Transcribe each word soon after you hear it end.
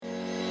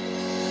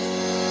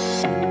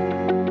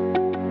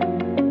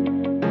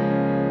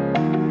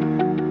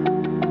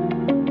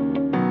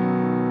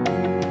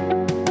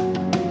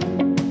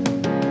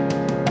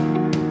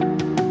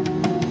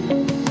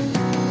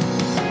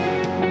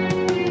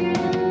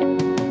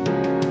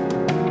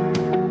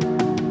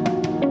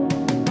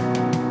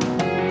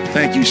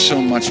Thank you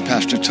so much,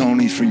 Pastor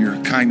Tony, for your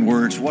kind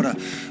words.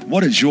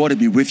 What a joy to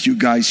be with you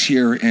guys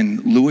here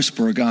in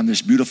Lewisburg on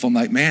this beautiful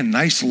night. Man,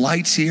 nice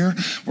lights here.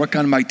 Work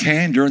on my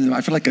tan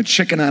I feel like a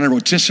chicken on a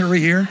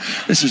rotisserie here.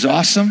 This is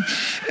awesome.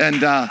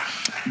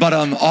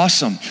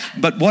 Awesome.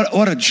 But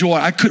what a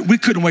joy. We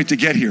couldn't wait to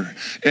get here.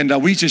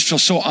 And we just feel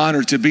so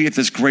honored to be at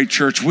this great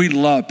church. We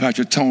love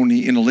Pastor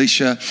Tony and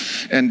Alicia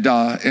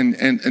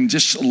and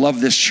just love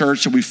this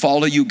church. And we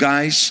follow you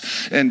guys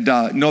and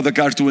know that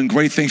God's doing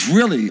great things.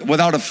 Really,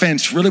 without offense,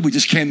 really, we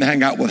just came to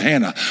hang out with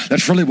Hannah.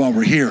 That's really why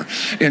we're here.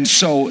 And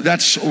so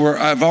that's where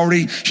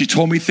she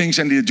told me things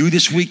I need to do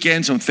this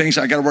weekend, some things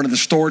I got to run to the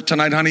store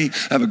tonight, honey.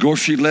 I have a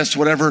grocery list,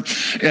 whatever.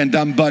 And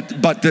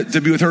but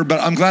to be with her.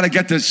 But I'm glad I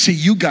get to see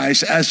you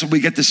guys as we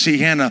get to see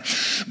Hannah.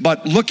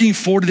 But looking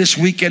forward to this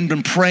weekend,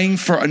 been praying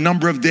for a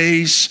number of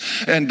days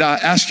and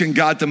asking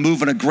God to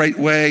move in a great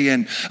way.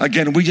 And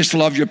again, we just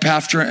love your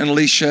pastor and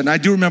Alicia. And I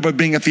do remember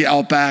being at the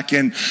Outback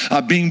and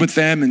being with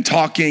them and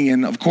talking.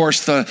 And of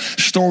course, the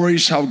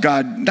stories how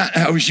God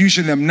is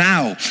using them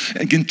now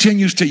and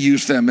continues to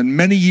use them. In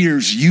many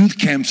years, youth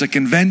camps and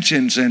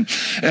conventions.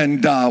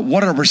 And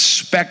what a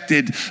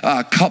respected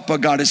couple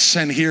God has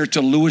sent here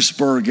to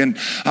Lewisburg. And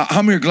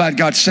how many are glad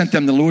God sent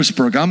them to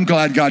Lewisburg? I'm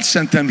glad God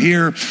sent them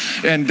here.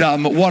 And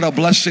what a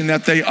blessing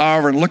that they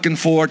are, and looking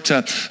forward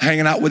to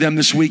hanging out with them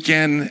this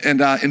weekend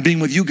and being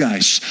with you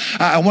guys.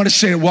 I want to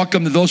say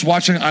welcome to those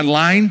watching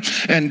online.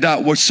 And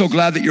we're so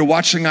glad that you're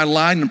watching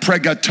online, and pray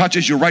God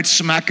touches you right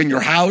smack in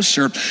your house,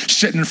 or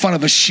sitting in front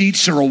of a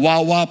Sheetz or a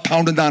Wawa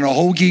pounding down a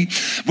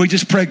hoagie. We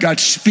just pray God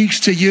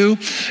speaks to you.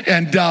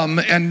 And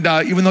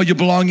even though you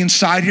belong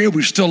inside here,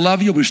 we still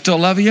love you. We still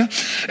love you.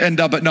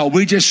 But no,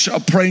 we just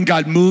praying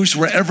God moves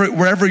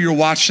wherever you're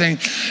watching.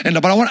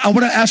 But I want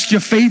to ask you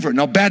a favor.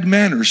 Now, bad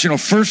manners.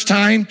 First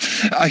time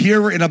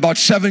here in about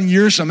 7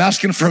 years, I'm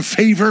asking for a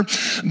favor.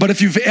 But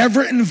if you've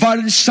ever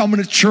invited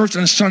someone to church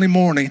on a Sunday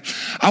morning,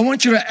 I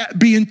want you to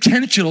be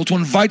intentional to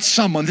invite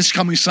someone this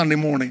coming Sunday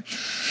morning.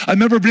 I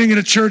remember being in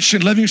a church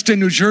in Livingston,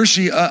 New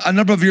Jersey, a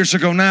number of years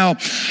ago now,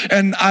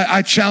 and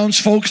I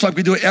challenged folks like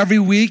we do it every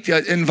week,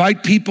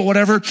 invite people,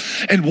 whatever.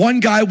 And one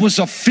guy was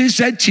a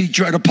phys ed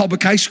teacher at a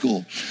public high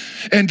school.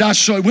 And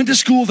so I went to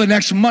school the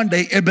next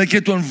Monday and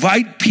began to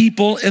invite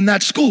people in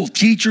that school,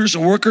 teachers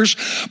and workers.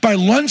 By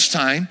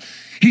lunchtime,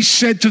 he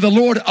said to the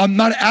Lord, I'm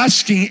not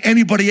asking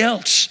anybody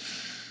else.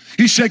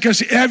 He said,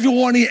 because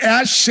everyone he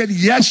asked said,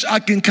 yes, I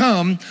can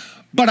come,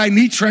 but I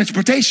need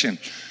transportation.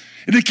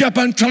 And he kept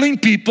on telling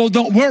people,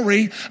 don't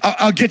worry,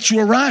 I'll get you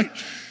a ride.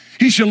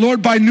 He said,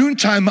 Lord, by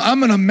noontime,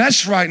 I'm in a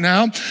mess right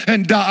now,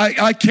 and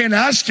I can't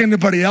ask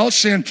anybody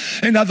else. And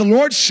the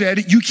Lord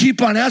said, you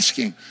keep on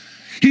asking.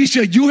 He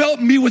said, you help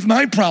me with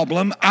my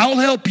problem, I'll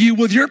help you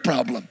with your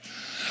problem.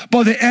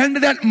 By the end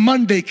of that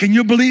Monday, can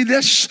you believe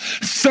this?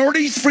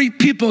 33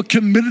 people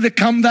committed to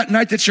come that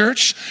night to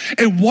church,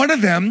 and one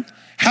of them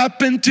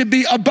happened to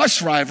be a bus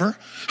driver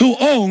who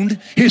owned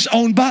his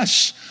own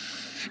bus.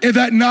 And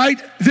that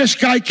night, this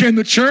guy came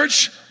to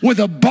church with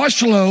a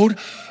busload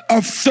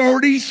of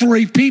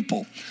 33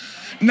 people.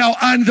 Now,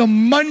 on the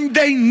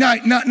Monday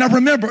night, now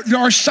remember, there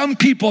are some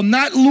people,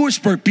 not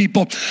Lewisburg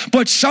people,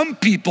 but some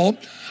people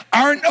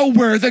aren't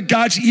aware that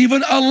God's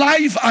even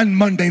alive on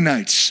Monday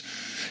nights.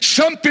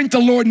 Some think the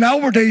Lord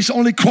nowadays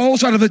only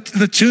calls out of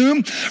the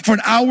tomb for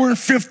an hour and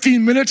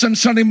 15 minutes on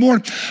Sunday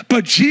morning.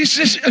 But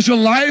Jesus is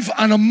alive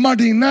on a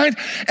Monday night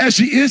as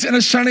he is on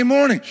a Sunday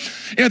morning.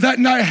 And that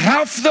night,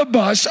 half the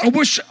bus, I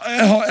wish it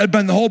had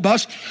been the whole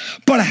bus,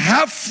 but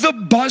half the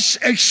bus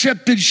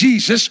accepted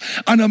Jesus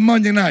on a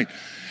Monday night.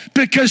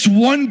 Because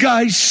one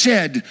guy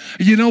said,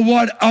 you know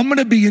what, I'm going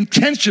to be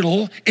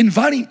intentional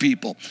inviting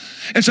people.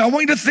 And so I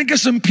want you to think of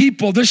some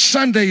people this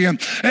Sunday and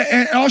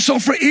also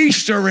for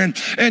Easter and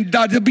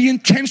to be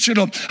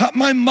intentional.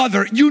 My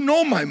mother, you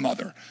know my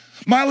mother.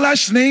 My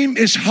last name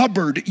is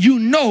Hubbard. You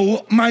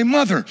know my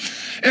mother.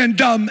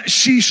 And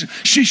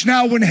she's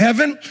now in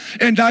heaven,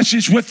 and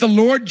she's with the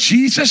Lord.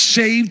 Jesus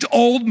saved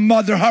old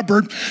Mother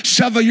Hubbard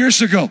several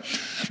years ago.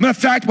 Matter of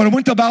fact, when I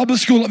went to Bible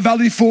school at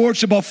Valley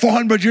Forge about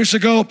 400 years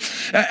ago,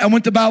 I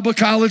went to Bible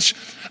college.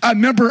 I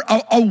remember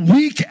a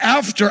week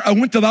after I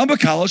went to Bible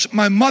college,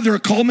 my mother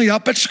called me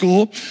up at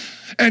school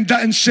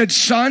and said,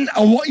 son,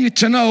 I want you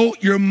to know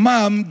your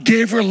mom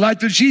gave her life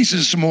to Jesus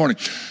this morning.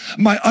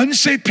 My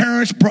unsaved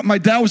parents, my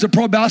dad was a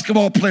pro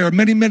basketball player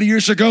many, many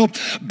years ago.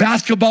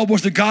 Basketball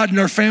was the God in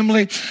our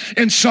family.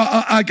 And so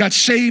I got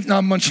saved. Now,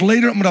 months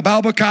later, I'm at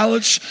Bible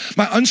college.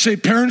 My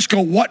unsaved parents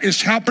go, what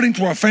is happening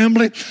to our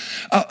family?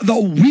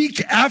 The week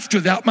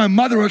after that, my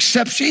mother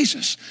accepts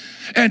Jesus.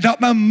 And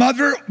my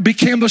mother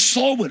became a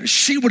soul winner.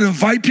 She would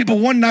invite people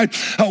one night,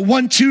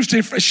 one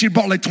Tuesday, she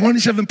brought like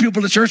 27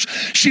 people to church.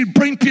 She'd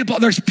bring people,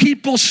 there's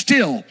people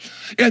still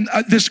in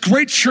this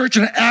great church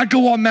in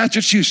Agawam,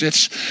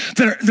 Massachusetts,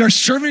 they're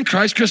serving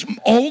Christ because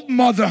old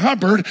Mother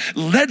Hubbard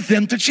led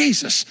them to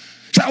Jesus.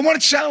 So I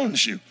want to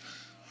challenge you.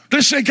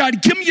 Let's say,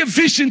 God, give me a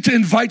vision to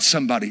invite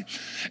somebody.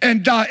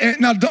 And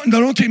now,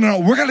 don't take me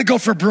wrong. We're going to go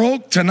for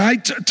broke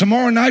tonight,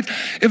 tomorrow night.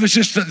 If it's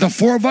just the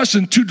four of us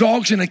and two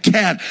dogs and a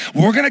cat,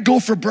 we're going to go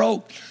for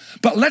broke.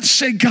 But let's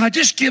say, God,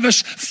 just give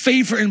us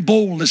favor and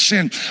boldness,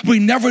 and we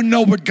never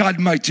know what God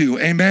might do.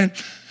 Amen.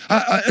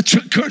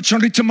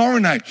 Certainly tomorrow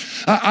night,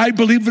 I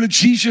believe in a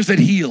Jesus that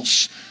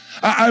heals.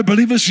 I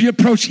believe as we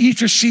approach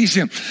Easter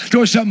season, there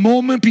was a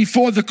moment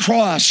before the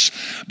cross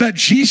that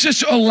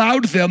Jesus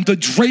allowed them to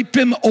drape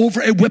him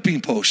over a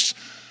whipping post.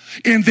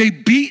 And they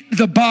beat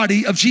the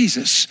body of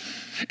Jesus.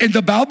 And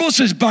the Bible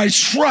says, by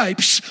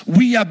stripes,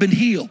 we have been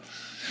healed.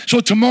 So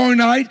tomorrow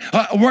night,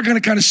 we're going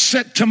to kind of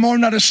set tomorrow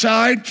night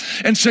aside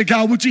and say,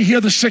 God, would you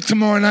heal the sick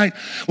tomorrow night?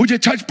 Would you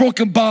touch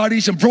broken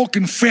bodies and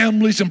broken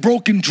families and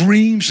broken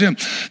dreams? And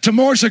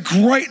tomorrow's a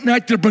great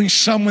night to bring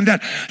someone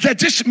that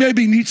just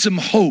maybe needs some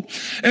hope.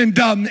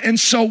 And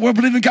so we're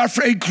believing God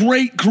for a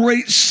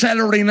great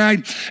Saturday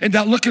night, and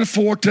looking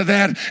forward to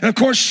that. And of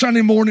course,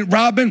 Sunday morning,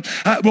 Robin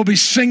will be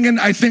singing,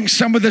 I think,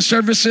 some of the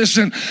services,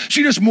 and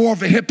she does more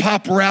of a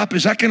hip-hop rap.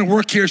 Is that going to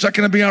work here? Is that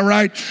going to be all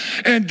right?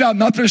 And not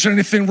that there's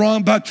anything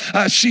wrong, but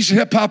she's a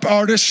hip hop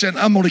artist, and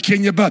I'm only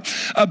kidding you, but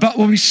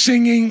we'll be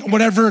singing,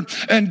 whatever,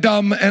 and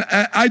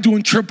I do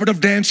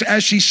interpretive dance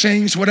as she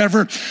sings,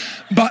 whatever,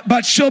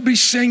 but she'll be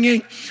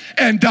singing,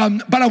 and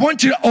but I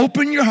want you to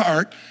open your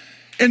heart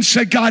and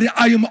say, God,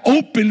 I am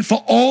open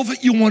for all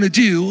that you want to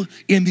do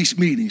in these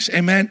meetings.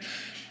 Amen.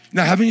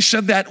 Now, having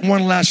said that,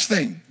 one last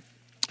thing.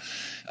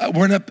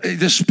 We're in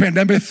this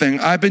pandemic thing.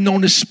 I've been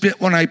known to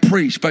spit when I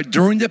preach, but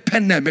during the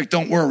pandemic,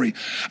 don't worry,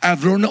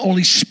 I've learned to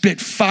only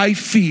spit 5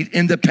 feet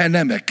in the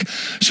pandemic.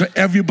 So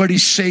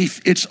everybody's safe.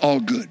 It's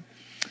all good.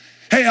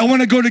 Hey, I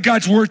want to go to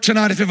God's word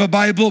tonight. If you have a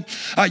Bible,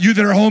 you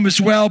that are home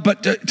as well,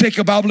 but take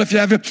a Bible if you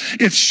have it.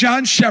 It's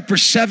John chapter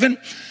 7.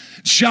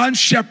 John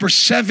chapter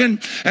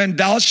 7,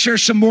 and I'll share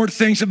some more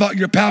things about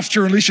your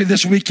pastor, Alicia,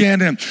 this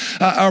weekend, and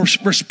our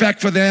respect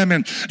for them.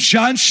 And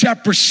John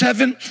chapter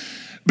 7,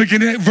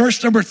 beginning at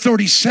verse number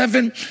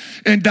 37,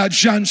 and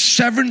John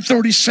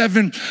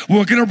 7:37.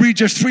 We're going to read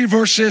just 3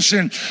 verses,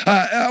 and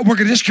we're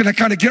just going to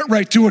kind of get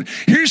right to it.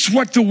 Here's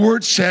what the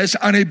word says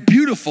on a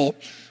beautiful,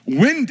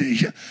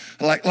 windy,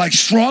 like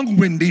strong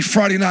windy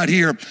Friday night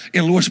here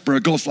in Lewisburg.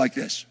 It goes like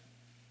this.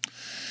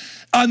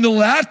 On the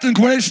last and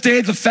greatest day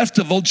of the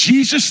festival,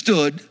 Jesus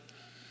stood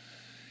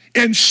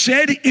and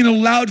said in a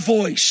loud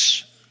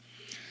voice,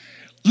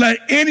 "Let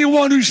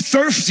anyone who's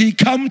thirsty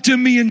come to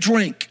me and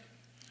drink.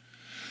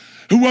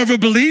 Whoever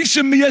believes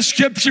in me, as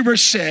Scripture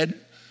has said,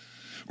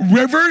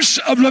 rivers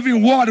of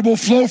living water will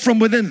flow from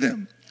within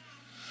them."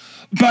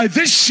 By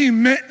this he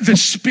meant the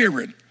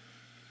Spirit,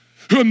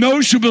 whom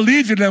those who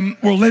believed in him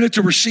were later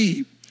to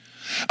receive.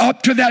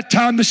 Up to that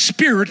time, the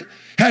Spirit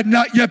had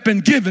not yet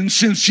been given,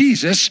 since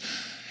Jesus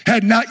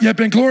had not yet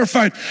been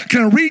glorified.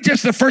 Can I read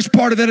just the first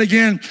part of that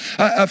again?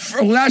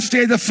 Last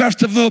day of the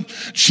festival,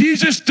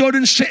 Jesus stood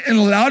and said in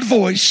a loud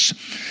voice,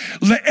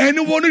 "Let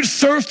anyone who's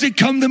thirsty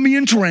come to me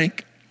and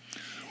drink.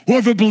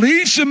 Whoever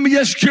believes in me,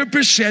 as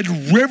Scripture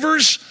said,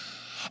 rivers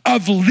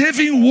of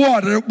living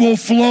water will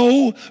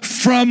flow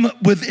from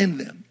within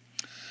them."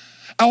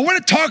 I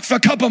want to talk for a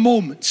couple of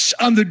moments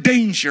on the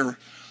danger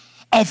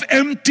of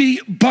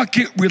empty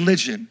bucket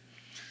religion.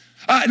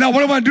 Now,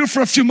 what I want to do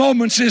for a few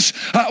moments is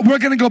we're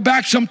going to go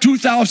back some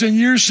 2,000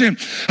 years, and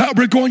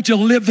we're going to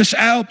live this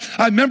out.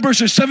 I remember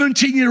as a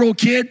 17-year-old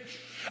kid,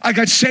 I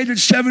got saved at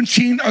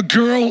 17. A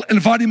girl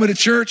invited me to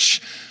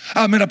church.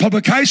 I'm in a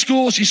public high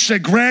school. She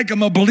said, "Greg,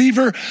 I'm a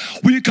believer.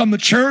 Will you come to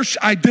church?"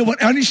 I did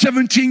what any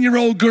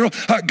 17-year-old girl,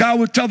 guy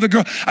would tell the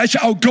girl. I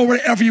said, "I'll go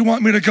wherever you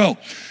want me to go."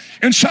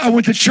 And so I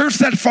went to church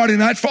that Friday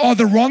night for all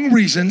the wrong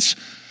reasons.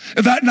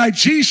 That night,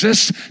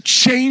 Jesus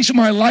changed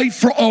my life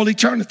for all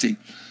eternity.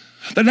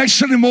 The next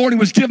Sunday morning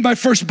was given my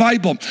first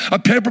Bible, a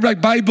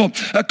paperback Bible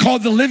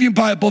called the Living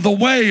Bible, The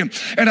Way.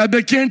 And I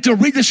began to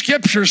read the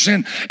Scriptures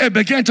and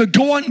began to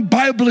go on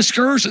Bible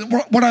excursions.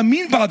 What I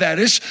mean by that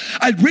is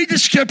I'd read the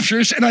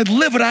Scriptures and I'd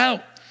live it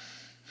out.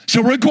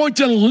 So we're going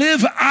to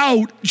live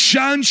out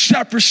John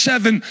chapter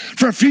 7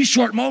 for a few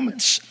short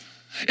moments.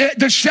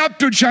 The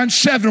chapter John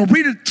 7, we'll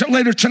read it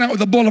later tonight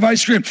with a bowl of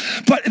ice cream.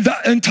 But the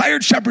entire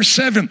chapter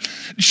 7,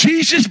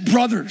 Jesus'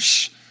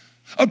 brothers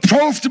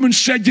approached him and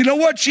said, "You know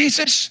what,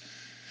 Jesus?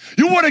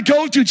 You want to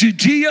go to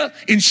Judea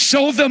and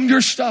show them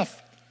your stuff.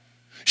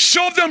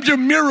 Show them your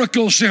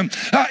miracles." And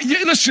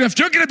listen, if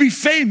you're going to be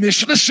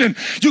famous, listen,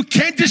 you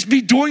can't just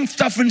be doing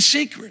stuff in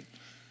secret.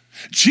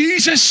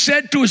 Jesus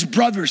said to his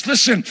brothers,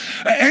 "Listen,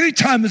 any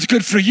time is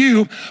good for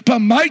you, but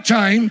my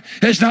time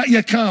has not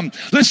yet come."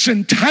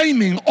 Listen,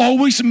 timing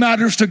always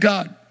matters to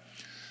God.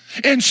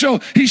 And so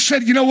he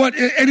said, "You know what?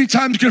 Any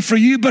time's good for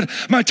you, but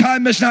my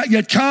time has not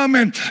yet come."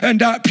 And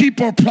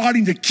people are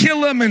plotting to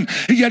kill him, and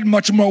he had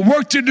much more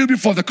work to do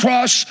before the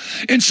cross.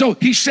 And so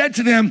he said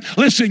to them,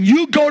 "Listen,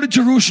 you go to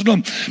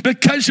Jerusalem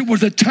because it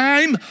was the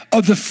time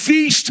of the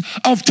Feast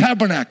of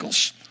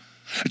Tabernacles."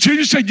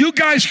 Jesus said, "You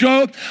guys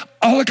go,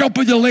 I'll look up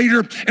with you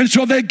later." And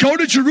so they go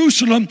to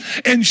Jerusalem,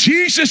 and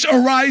Jesus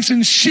arrives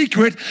in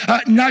secret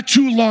not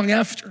too long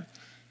after.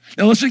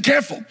 Now listen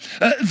careful.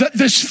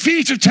 This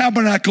Feast of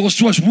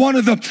Tabernacles was one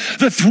of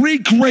the three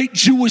great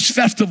Jewish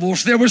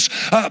festivals. There was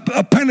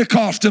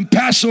Pentecost and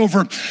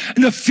Passover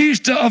and the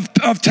Feast of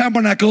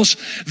Tabernacles.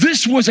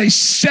 This was a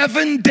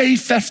 7-day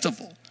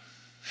festival.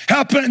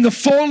 Happened in the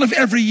fall of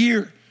every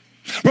year,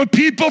 where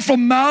people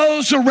from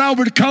miles around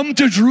would come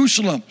to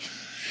Jerusalem.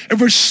 And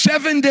for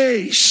 7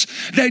 days,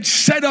 they'd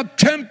set up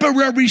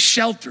temporary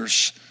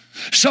shelters.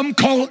 Some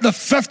call it the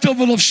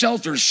Festival of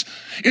Shelters.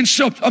 And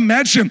so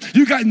imagine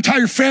you got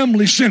entire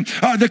families and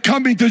they're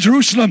coming to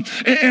Jerusalem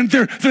and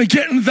they're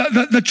getting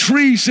the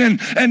trees and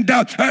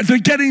they're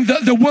getting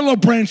the willow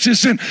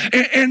branches. And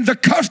the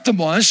custom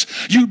was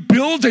you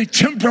build a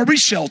temporary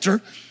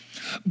shelter,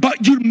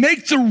 but you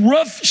make the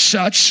roof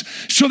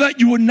such so that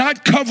you would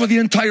not cover the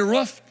entire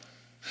roof.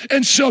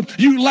 And so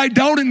you lie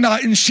down at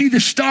night and see the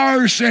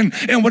stars and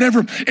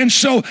whatever. And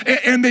so,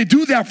 and they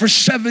do that for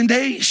 7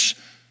 days.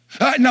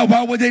 Now,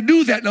 why would they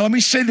do that? Now, let me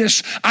say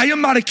this. I am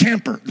not a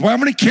camper. Do I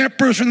have any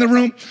campers in the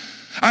room?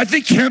 I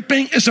think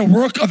camping is a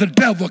work of the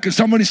devil. Can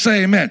somebody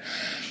say amen?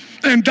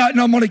 And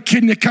no, I'm only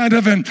kidding you, kind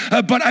of.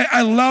 But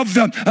I love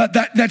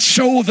that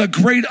show, The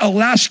Great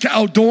Alaska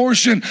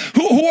Outdoors. And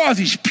who are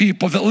these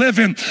people that live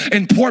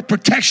in port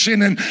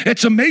protection? And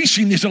it's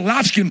amazing, these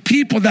Alaskan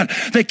people that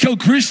they kill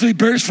grizzly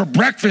bears for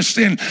breakfast.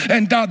 And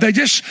they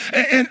just,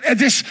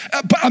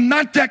 but I'm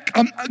not that,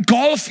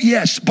 golf,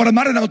 yes, but I'm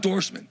not an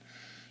outdoorsman.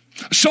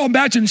 So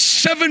imagine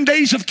 7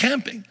 days of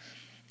camping.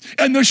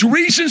 And there's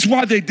reasons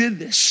why they did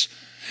this.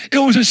 It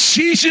was a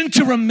season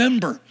to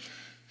remember.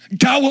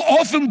 God will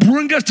often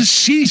bring us to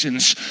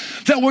seasons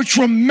that will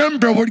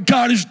remember what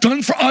God has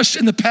done for us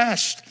in the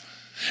past.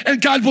 And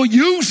God will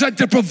use that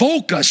to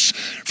provoke us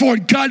for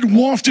what God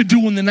wants to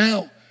do in the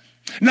now.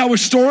 Now,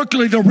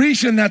 historically, the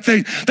reason that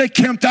they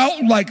camped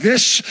out like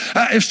this,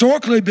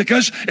 historically,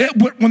 because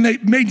when they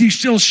made these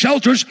steel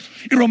shelters,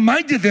 it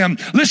reminded them,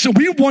 listen,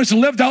 we once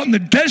lived out in the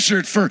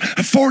desert for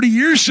 40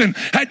 years and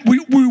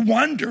we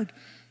wandered.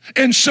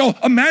 And so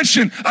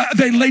imagine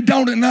they laid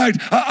down at night,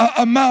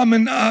 a mom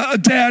and a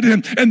dad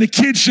and the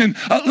kids, and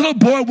a little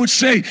boy would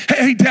say,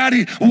 hey,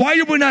 daddy, why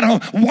are we not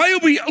home? Why are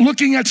we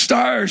looking at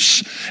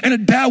stars? And a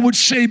dad would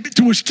say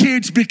to his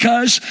kids,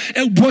 because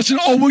it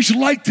wasn't always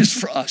like this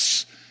for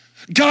us.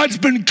 God's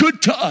been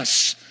good to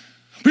us.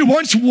 We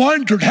once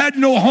wandered, had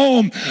no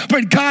home,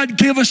 but God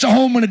gave us a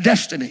home and a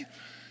destiny.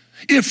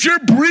 If you're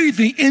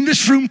breathing in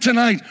this room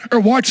tonight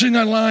or watching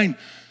online,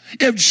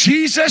 if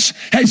Jesus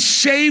has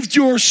saved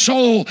your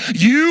soul,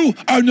 you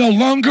are no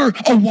longer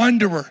a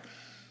wanderer.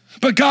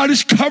 But God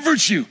has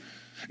covered you.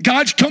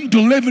 God's come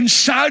to live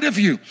inside of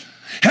you.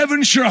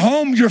 Heaven's your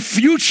home, your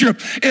future.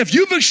 If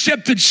you've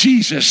accepted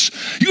Jesus,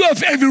 you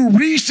have every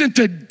reason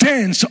to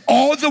dance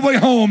all the way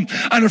home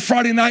on a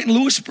Friday night in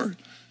Lewisburg.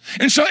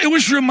 And so it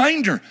was a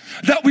reminder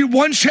that we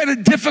once had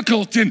it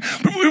difficult and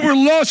we were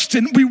lost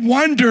and we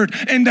wandered.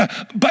 And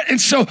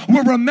so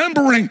we're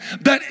remembering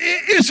that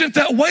it isn't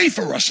that way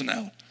for us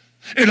now.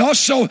 It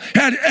also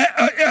had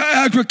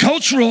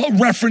agricultural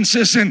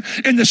references in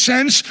the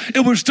sense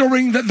it was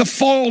during the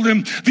fall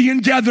and the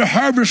in-gather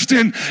harvest,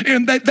 and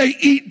they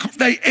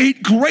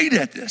ate great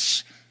at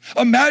this.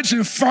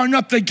 Imagine firing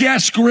up the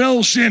gas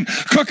grills and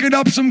cooking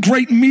up some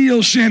great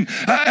meals and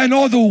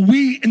all the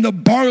wheat and the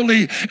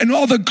barley and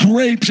all the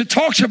grapes. It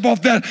talks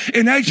about that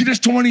in Exodus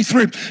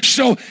 23.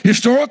 So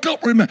historical,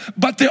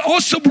 but they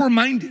also were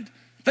reminded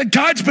that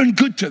God's been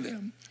good to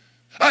them.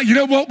 You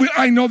know what?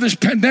 I know this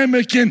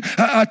pandemic and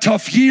a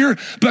tough year,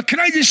 but can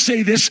I just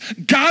say this?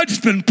 God's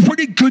been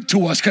pretty good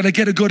to us. Can I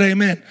get a good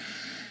amen?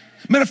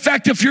 Matter of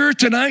fact, if you're here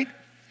tonight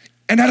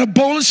and had a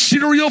bowl of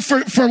cereal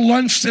for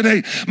lunch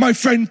today, my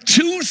friend,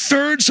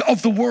 2/3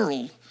 of the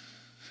world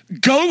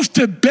goes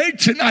to bed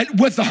tonight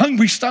with a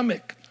hungry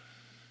stomach.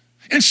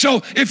 And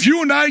so if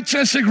you and I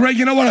just say, Greg,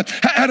 you know what?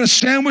 I had a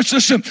sandwich.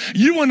 Listen,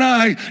 you and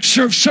I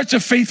serve such a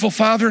faithful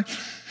Father.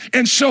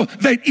 And so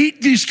they'd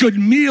eat these good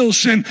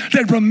meals and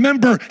they'd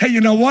remember, hey, you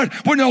know what?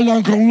 We're no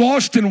longer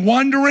lost and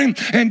wandering,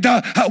 and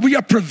we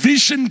have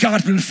provision.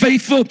 God's been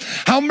faithful.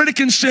 How many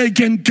can say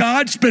again,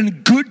 God's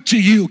been good to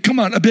you? Come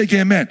on, a big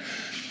amen.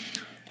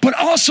 But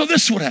also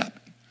this would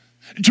happen.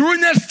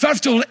 During that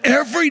festival,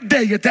 every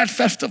day at that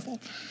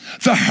festival,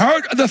 the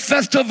heart of the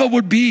festival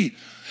would be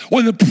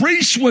when the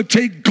priests would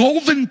take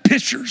golden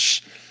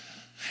pitchers.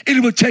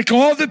 It would take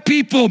all the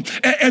people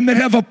and they'd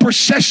have a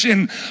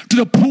procession to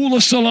the pool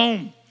of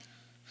Siloam.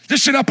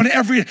 This is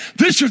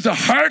the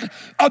heart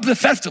of the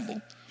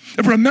festival.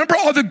 And remember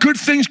all the good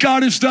things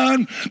God has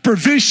done,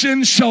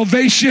 provision,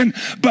 salvation,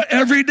 but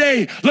every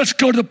day, let's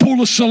go to the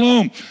pool of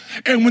Siloam.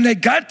 And when they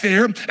got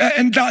there,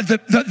 and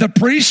the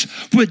priests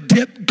would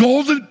dip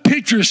golden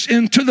pitchers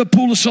into the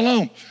pool of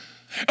Siloam,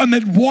 and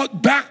they'd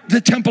walk back to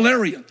the temple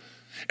area.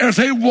 And as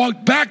they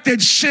walked back,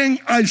 they'd sing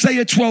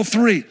Isaiah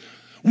 12:3,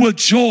 with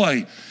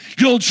joy,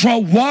 you'll draw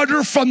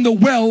water from the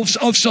wells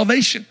of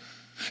salvation.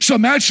 So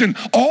imagine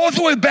all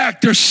the way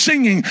back, they're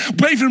singing,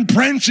 waving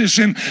branches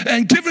and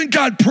giving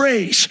God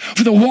praise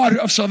for the water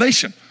of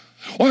salvation.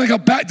 When they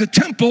got back to the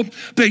temple,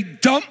 they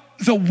dumped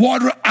the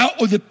water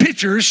out of the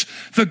pitchers,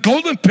 the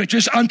golden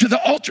pitchers, onto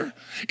the altar.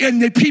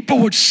 And the people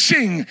would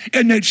sing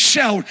and they'd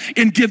shout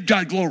and give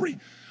God glory.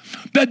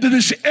 They did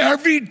this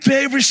every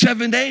day for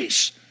 7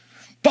 days.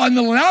 But on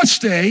the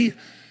last day,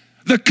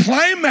 the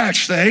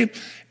climax day,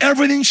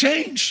 everything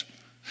changed.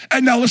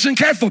 And now listen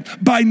careful.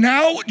 By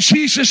now,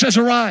 Jesus has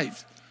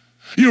arrived.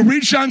 You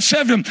read John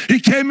 7, he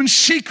came in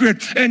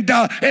secret and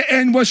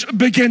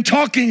began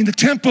talking in the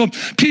temple.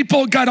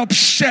 People got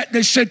upset.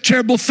 They said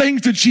terrible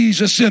things to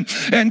Jesus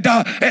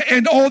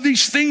and all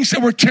these things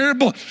that were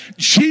terrible.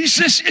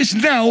 Jesus is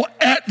now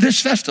at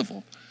this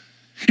festival.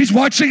 He's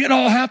watching it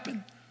all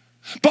happen.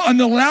 But on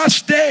the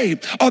last day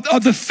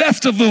of the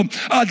festival,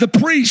 the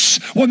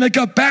priests, when they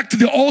got back to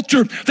the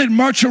altar, they'd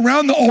march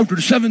around the altar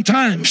 7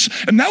 times.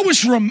 And that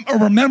was a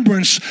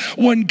remembrance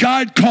when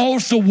God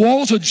caused the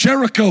walls of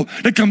Jericho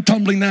to come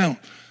tumbling down.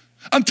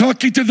 I'm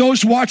talking to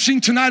those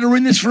watching tonight or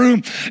in this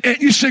room, and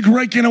you say,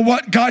 Greg, you know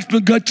what? God's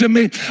been good to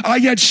me. I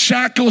had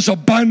shackles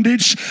of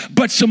bondage,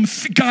 but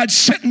God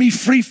set me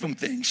free from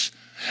things.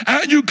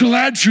 Aren't you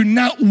glad you're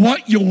not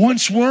what you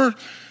once were?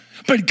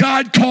 But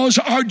God caused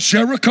our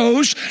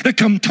Jerichos to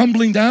come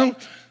tumbling down.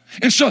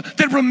 And so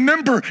they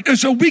remember,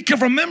 it's a week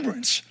of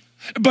remembrance.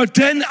 But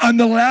then on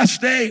the last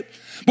day,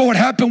 what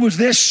happened was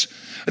this.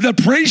 The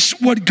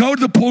priest would go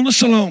to the pool of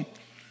Siloam,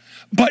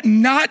 but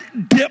not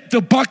dip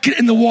the bucket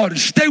in the water.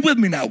 Stay with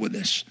me now with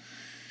this.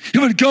 He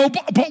would go,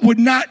 but would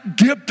not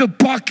dip the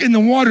bucket in the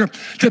water.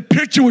 The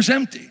pitcher was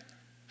empty.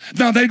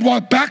 Now they'd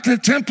walk back to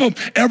the temple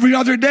every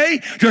other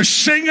day. They're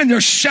singing, they're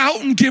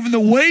shouting, giving the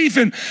wave.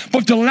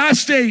 But the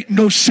last day,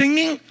 no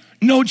singing,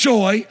 no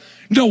joy,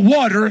 no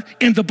water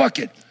in the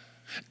bucket.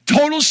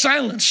 Total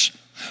silence.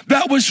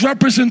 That was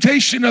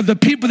representation of the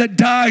people that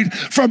died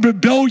from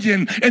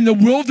rebellion in the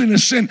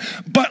wilderness.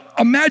 But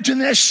imagine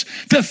this,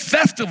 the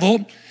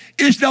festival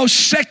is now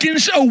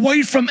seconds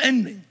away from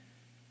ending.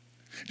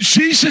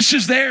 Jesus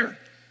is there.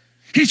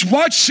 He's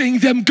watching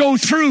them go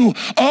through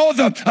all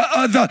the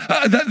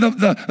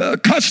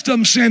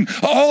customs and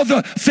all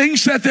the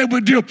things that they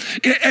would do.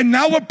 And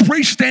now a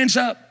priest stands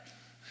up.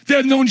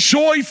 They've known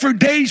joy for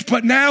days,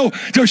 but now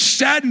there's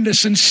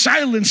sadness and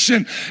silence.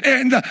 And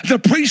the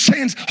priest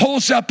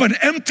holds up an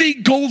empty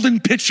golden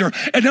pitcher,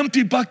 an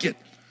empty bucket.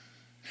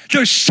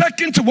 They're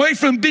seconds away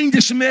from being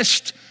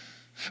dismissed.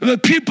 The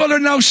people are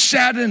now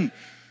saddened.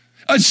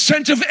 A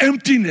sense of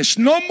emptiness.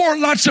 No more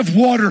lots of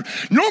water.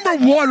 No more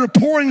water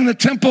pouring in the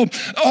temple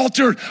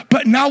altar,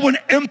 but now an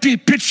empty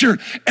pitcher,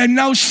 and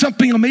now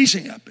something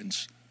amazing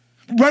happens.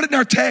 Read it in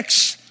our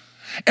text.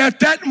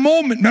 At that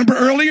moment, remember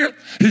earlier,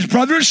 his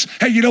brothers,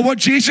 hey, you know what,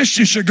 Jesus,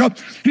 you should go.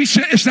 He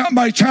said, it's not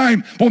my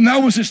time. Well,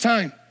 now was his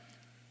time.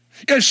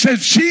 It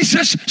says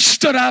Jesus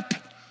stood up.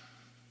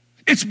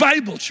 It's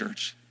Bible,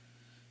 church.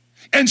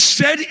 And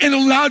said in a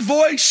loud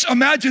voice,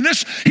 imagine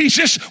this, he's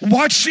just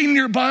watching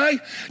nearby,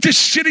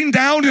 just sitting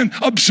down and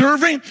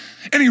observing,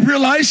 and he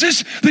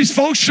realizes these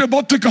folks are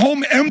about to go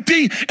home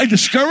empty and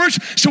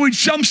discouraged, so he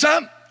jumps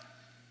up,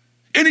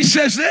 and he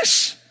says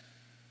this,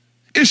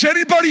 is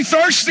anybody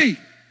thirsty?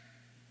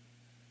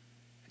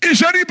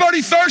 Is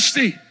anybody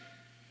thirsty?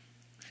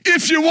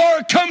 If you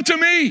are, come to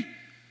me.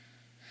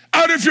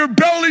 Out of your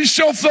belly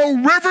shall flow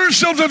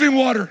rivers of living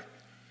water.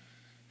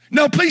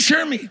 Now please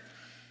hear me.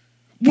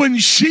 When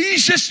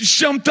Jesus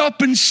jumped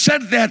up and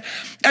said that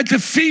at the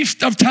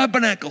Feast of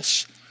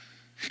Tabernacles,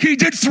 he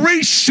did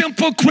 3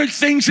 simple, quick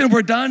things and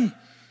we're done.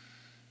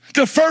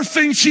 The first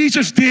thing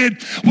Jesus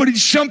did when he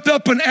jumped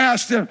up and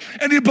asked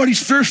if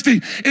anybody's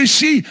thirsty is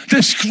he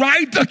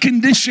described the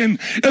condition.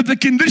 If the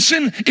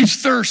condition is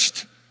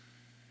thirst.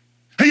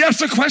 He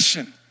asked a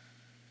question.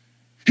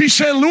 He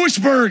said,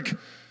 Lewisburg,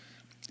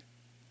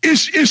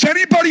 is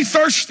anybody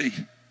thirsty?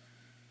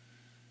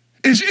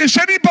 Is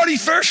anybody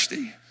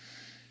thirsty?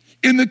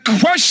 In the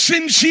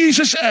question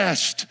Jesus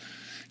asked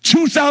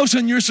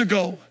 2,000 years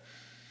ago,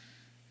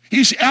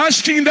 he's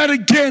asking that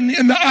again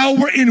in the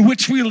hour in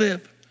which we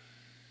live.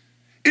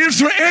 Is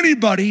there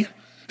anybody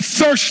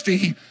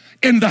thirsty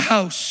in the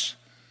house?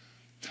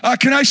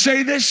 Can I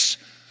say this?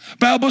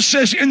 Bible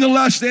says in the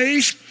last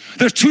days,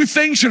 there's 2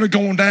 things that are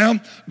going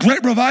down.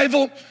 Great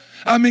revival.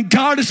 I mean,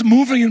 God is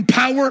moving in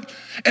power,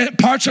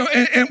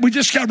 and we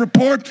just got a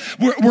report.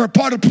 We're a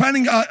part of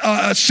planning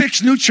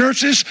 6 new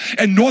churches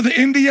in northern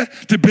India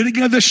the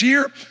beginning of this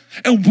year.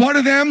 And one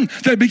of them,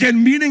 they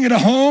began meeting at a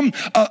home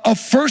of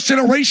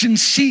first-generation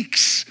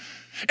Sikhs.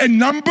 And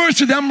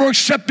numbers of them are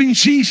accepting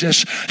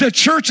Jesus. The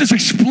church is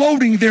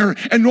exploding there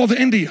in northern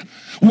India,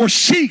 where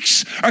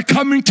Sikhs are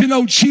coming to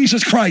know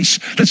Jesus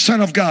Christ, the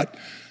Son of God.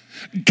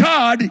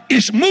 God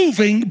is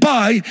moving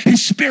by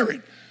his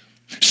Spirit.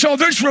 So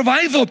there's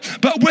revival,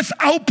 but with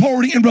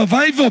outpouring and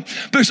revival,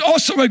 there's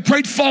also a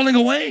great falling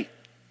away.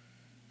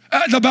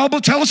 The Bible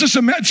tells us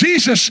about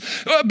Jesus,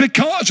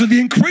 because of the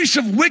increase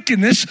of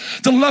wickedness,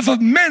 the love of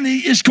many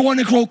is going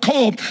to grow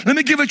cold. Let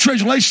me give a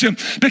translation.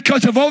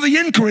 Because of all the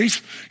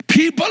increase,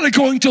 people are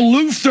going to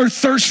lose their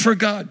thirst for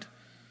God.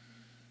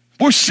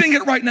 We're seeing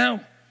it right now.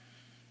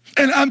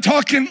 And I'm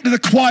talking to the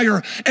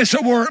choir as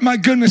it were. My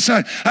goodness,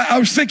 I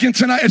was thinking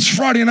tonight, it's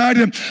Friday night,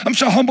 and I'm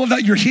so humbled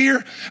that you're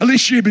here. At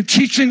least you've been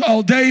teaching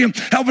all day and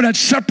haven't had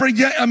supper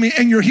yet.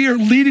 And you're here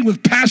leading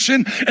with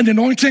passion and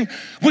anointing.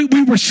 We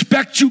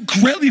respect you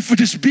greatly for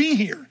just being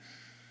here.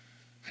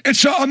 And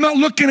so I'm not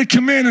looking to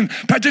come in, and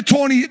Pastor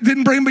Tony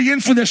didn't bring me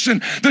in for this,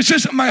 and this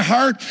isn't my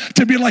heart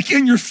to be like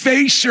in your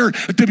face or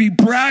to be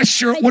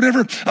brash or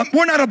whatever.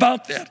 We're not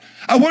about that.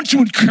 I want you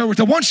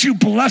encouraged. I want you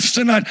blessed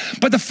tonight.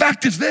 But the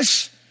fact is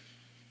this.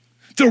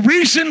 The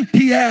reason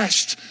he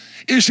asked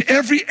is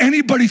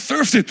anybody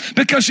thirsty?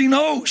 Because he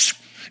knows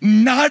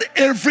not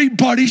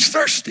everybody's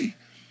thirsty.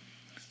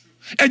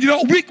 And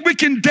we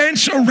can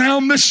dance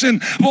around this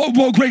and,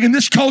 well, Greg, in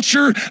this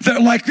culture, they're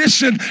like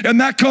this and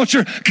that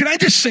culture. Can I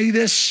just say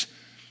this?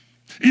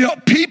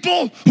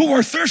 People who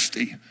are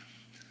thirsty,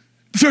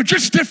 they're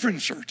just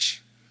different,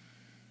 church.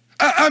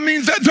 I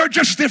mean, they're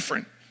just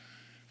different.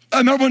 I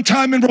remember one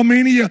time in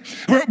Romania,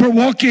 we're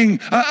walking,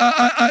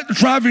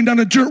 driving down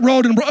a dirt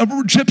road in a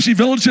gypsy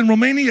village in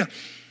Romania.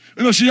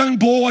 And this young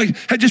boy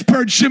had just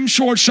put gym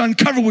shorts on,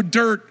 covered with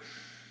dirt.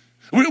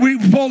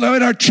 We pulled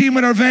out our team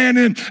in our van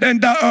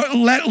and our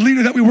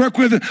leader that we work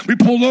with, we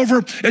pulled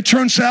over. It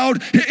turns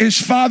out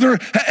his mother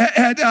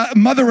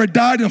had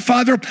died, and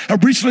father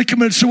had recently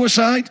committed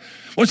suicide,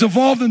 was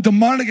involved in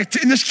demonic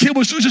activity, and this kid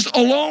was just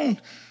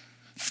alone,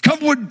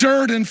 covered with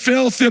dirt and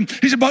filth. And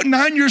he's about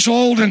 9 years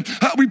old, and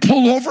we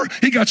pulled over.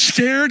 He got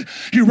scared.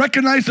 He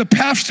recognized the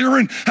pastor,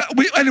 and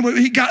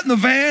he got in the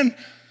van.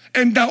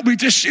 And we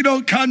just,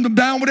 calmed him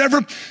down,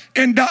 whatever.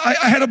 And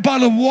I had a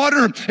bottle of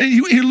water. And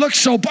he looked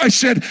so, I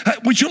said,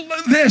 would you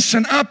this?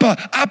 And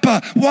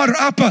appa, water,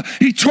 appa.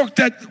 He took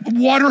that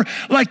water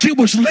like it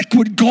was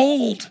liquid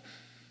gold.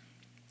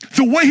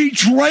 The way he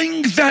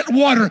drank that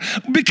water.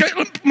 Because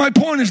my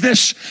point is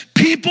this.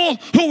 People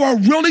who are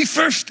really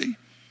thirsty,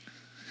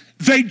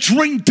 they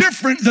drink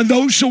different than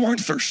those who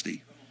aren't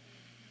thirsty.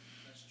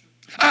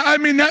 I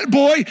mean, that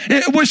boy,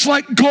 it was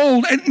like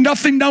gold and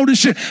nothing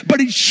noticed it.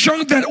 But he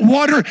chugged that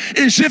water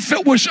as if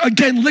it was,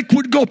 again,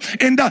 liquid gold.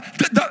 And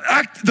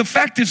the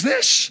fact is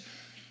this.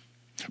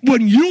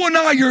 When you and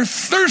I are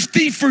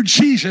thirsty for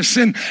Jesus,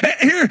 and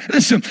here,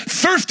 listen,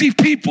 thirsty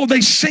people,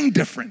 they sing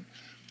different.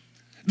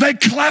 They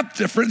clap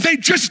different. They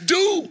just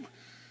do.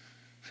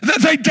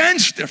 They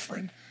dance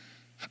different.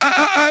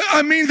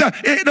 I mean,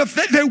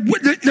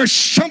 there's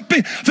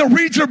something, they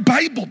read their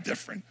Bible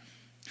different.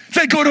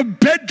 They go to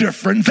bed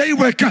different.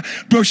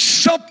 There's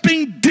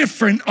something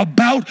different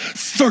about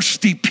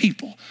thirsty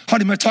people.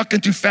 Honey, am I talking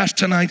too fast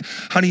tonight?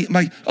 Honey,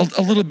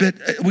 a little bit.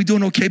 We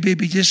doing okay,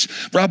 baby?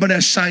 Just Robin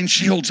has signs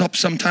she holds up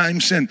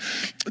sometimes. And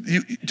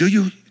do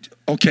you?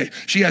 Okay,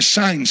 she has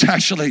signs,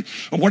 actually.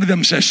 One of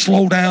them says,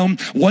 slow down.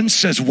 One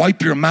says,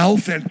 wipe your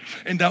mouth. And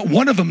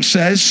one of them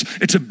says,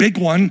 it's a big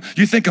one.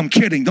 You think I'm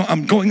kidding. No,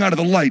 I'm going out of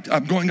the light.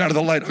 I'm going out of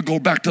the light. I'll go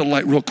back to the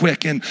light real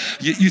quick. And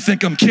you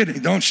think I'm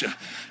kidding, don't you?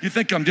 You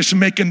think I'm just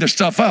making this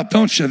stuff up,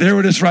 don't you? There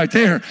it is right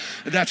there.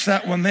 That's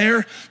that one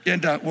there.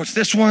 And what's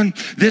this one?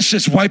 This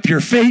is wipe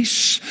your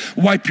face.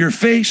 Wipe your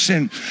face.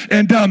 And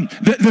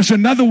there's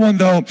another one,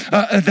 though,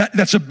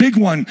 that's a big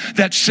one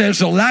that says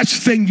the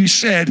last thing you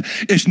said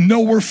is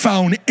nowhere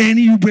found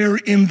anywhere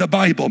in the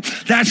Bible.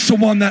 That's the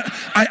one that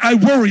I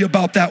worry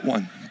about, that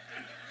one.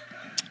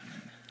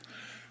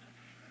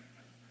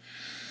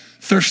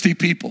 Thirsty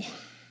people.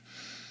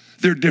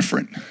 They're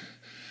different.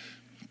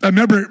 I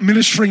remember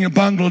ministering in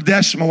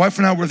Bangladesh. My wife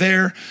and I were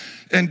there,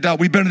 and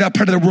we've been to that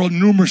part of the world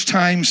numerous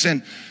times,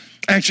 and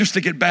anxious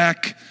to get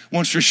back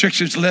once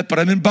restrictions lift. But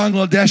I'm in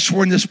Bangladesh.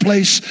 We're in this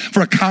place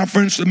for a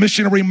conference. The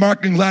missionary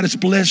Mark and Gladys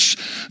Bliss.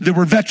 There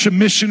were veteran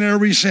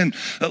missionaries and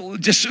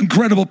just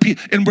incredible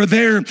people. And we're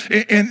there,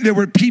 and there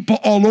were people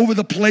all over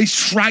the place,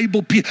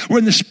 tribal people. We're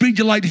in the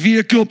Speed-Light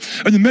vehicle,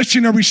 and the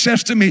missionary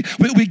says to me,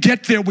 we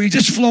get there. We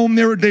just flown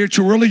there a day or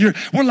two earlier.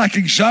 We're like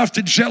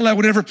exhausted, jet lag,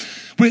 whatever.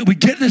 We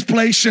get in this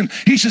place, and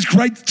he says,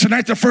 great,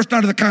 tonight the first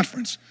night of the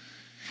conference.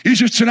 He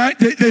says, tonight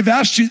they've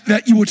asked you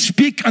that you would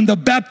speak on the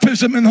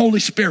baptism in the Holy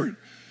Spirit.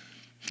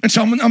 And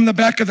so I'm in the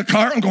back of the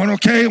car. I'm going,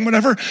 okay, and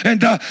whatever.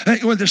 And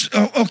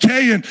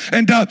okay.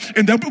 And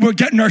then we're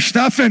getting our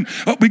stuff, and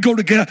we go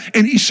to get up.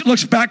 And he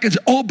looks back and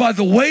says, oh, by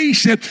the way,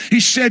 he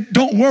said,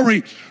 don't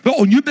worry. But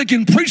when you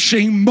begin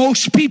preaching,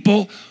 most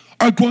people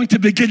are going to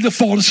begin to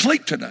fall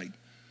asleep tonight.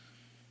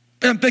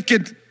 And I'm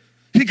thinking,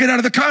 he get out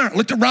of the car,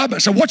 looked at Robin. I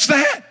said, what's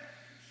that?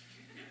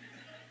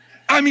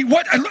 I mean,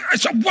 what? I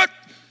said, what?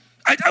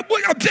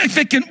 I'm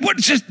thinking, what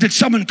is this? Did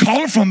someone call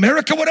her from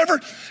America,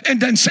 whatever?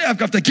 And then say, I've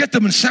got to get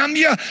them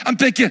insomnia. I'm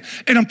thinking,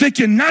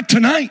 not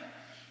tonight.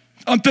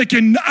 I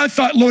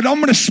thought, Lord, I'm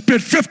going to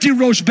spit 50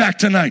 rows back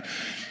tonight.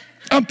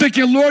 I'm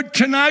thinking, Lord,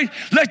 tonight,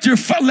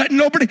 let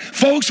nobody,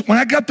 folks, when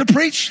I got to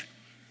preach,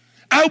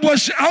 I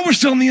was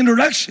still in the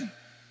introduction.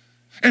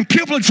 And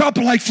people are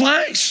dropping like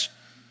flies.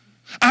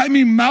 I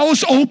mean,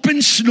 mouths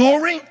open,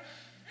 snoring,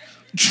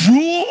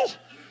 drool.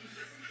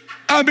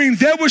 I mean,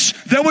 there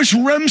was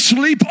REM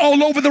sleep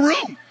all over the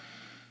room.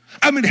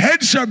 I mean,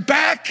 heads are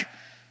back.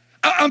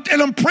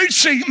 And I'm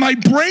preaching my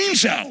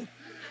brains out.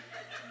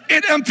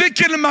 And I'm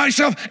thinking to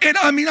myself, and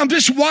I'm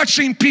just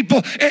watching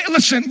people. And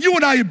listen, you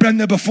and I have been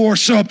there before.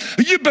 So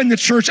you've been to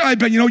church. I've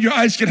been, your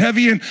eyes get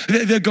heavy and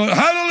they go,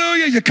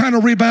 hallelujah. You kind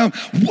of rebound.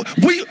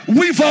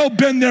 We've all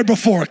been there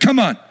before. Come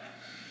on.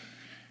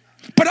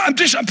 But I'm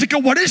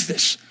thinking, what is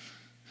this?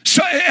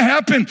 So it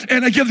happened,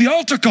 and I give the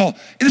altar call. And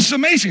this is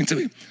amazing to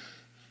me.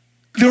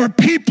 There are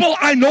people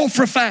I know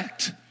for a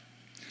fact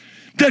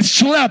that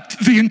slept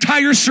the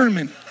entire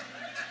sermon,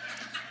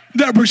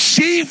 that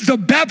received the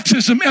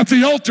baptism at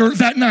the altar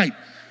that night.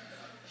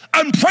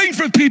 I'm praying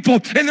for people,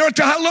 and they're at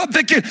the high level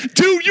thinking,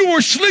 dude, you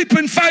were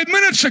sleeping 5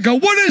 minutes ago.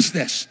 What is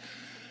this?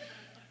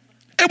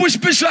 It was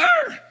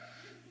bizarre.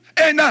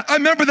 And I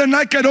remember the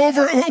night got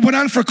over, went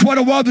on for quite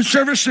a while, the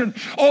service and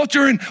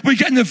altar, and we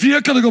get in the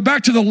vehicle to go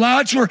back to the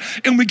lodge,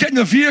 and we get in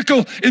the vehicle,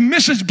 and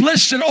Mrs.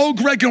 Bliss said, oh,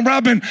 Greg and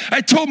Robin, I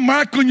told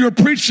Mark when you were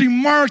preaching,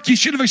 Mark, you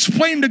should have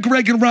explained to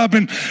Greg and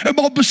Robin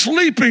about the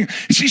sleeping.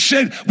 She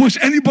said, was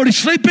anybody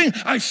sleeping?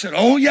 I said,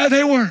 oh, yeah,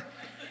 they were.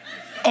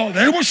 Oh,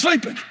 they were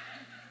sleeping.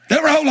 They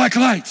were out like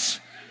lights.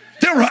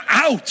 They were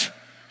out.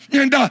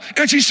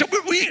 And she said,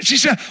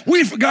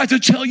 we forgot to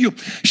tell you.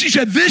 She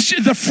said, this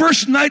is the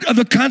first night of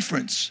the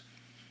conference.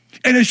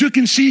 And as you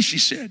can see, she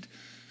said,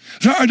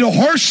 there are no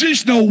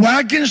horses, no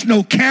wagons,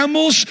 no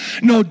camels,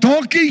 no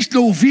donkeys,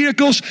 no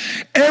vehicles.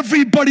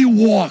 Everybody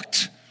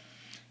walked.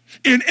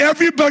 And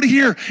everybody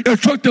here,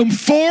 it took them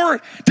 4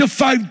 to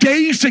 5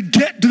 days to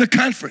get to the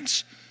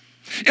conference.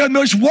 And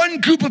there's one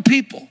group of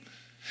people.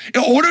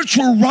 In order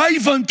to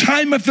arrive on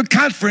time at the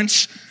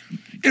conference,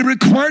 it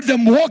required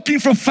them walking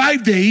for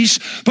 5 days,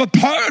 but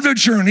part of the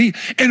journey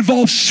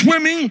involved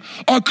swimming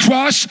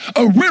across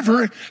a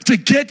river to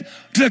get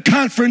to the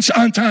conference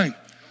on time.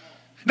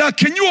 Now,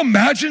 can you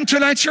imagine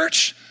tonight,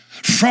 church?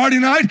 Friday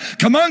night,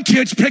 come on,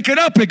 kids, pick it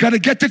up. We got to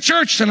get to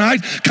church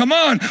tonight. Come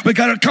on,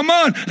 come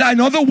on. I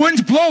know the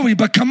wind's blowing,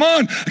 but come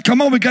on.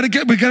 We got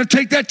to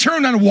take that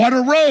turn on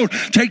Water Road.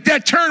 Take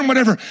that turn,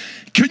 whatever.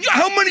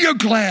 How many are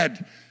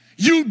glad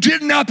you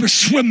did not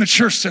swim the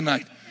church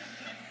tonight?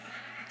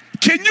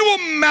 Can you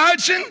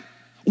imagine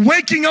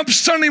waking up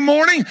Sunday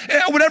morning,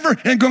 whatever,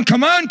 and going,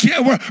 come on,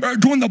 we're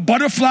doing the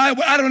butterfly,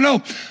 I don't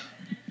know.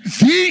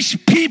 These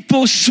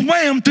people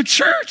swam to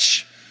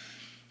church.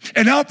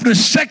 And after the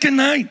second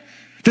night,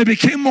 they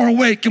became more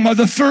awake. And by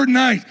the third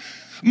night,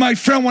 my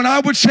friend, when I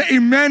would say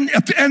amen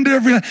at the end of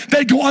every night,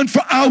 they'd go on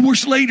for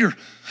hours later.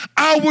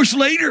 Hours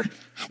later.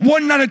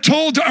 One night I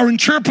told our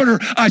interpreter,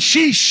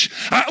 Ashish,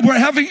 we're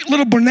having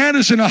little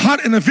bananas in a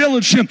hut in a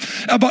village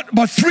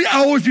about 3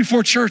 hours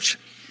before church.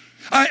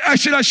 I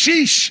said,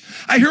 Ashish,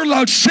 I hear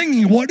loud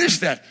singing. What is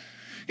that?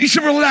 He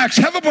said, relax,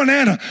 have a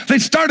banana. They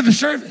started the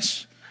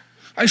service.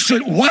 I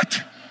said,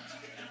 what?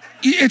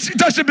 It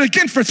doesn't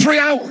begin for 3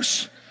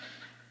 hours.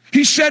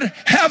 He said,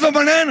 have a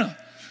banana.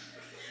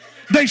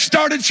 They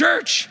started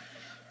church.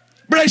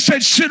 But I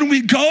said, shouldn't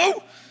we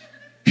go?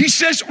 He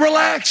says,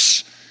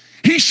 relax.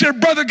 He said,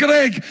 Brother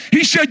Greg,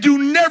 he said, you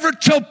never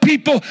tell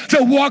people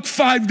to walk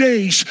 5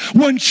 days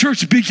when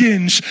church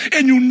begins.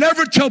 And you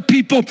never tell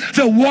people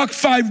to walk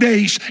 5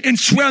 days and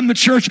swim the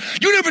church.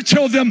 You never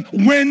tell them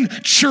when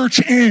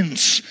church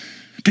ends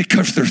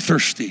because they're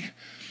thirsty.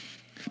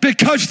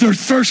 Because they're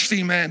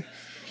thirsty, man.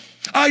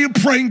 I am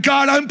praying,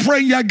 God,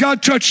 yeah,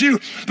 God touch you,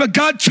 but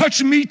God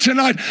touch me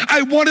tonight.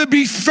 I want to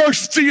be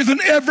thirstier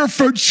than ever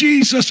for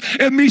Jesus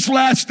in these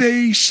last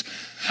days.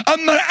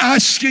 I'm not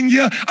asking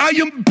you, I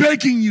am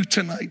begging you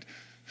tonight.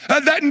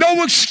 That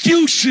no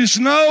excuses,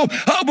 no,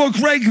 well,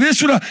 Greg,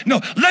 this or no.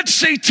 Let's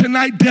say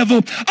tonight,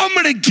 devil, I'm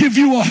going to give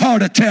you a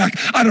heart attack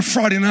on a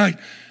Friday night.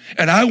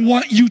 And I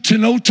want you to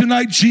know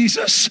tonight,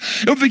 Jesus,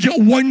 if we get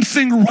one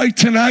thing right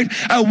tonight,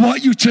 I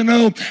want you to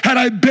know, had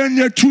I been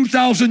there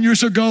 2,000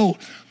 years ago,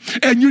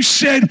 and you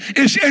said,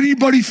 is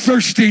anybody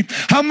thirsty?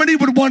 How many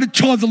would want to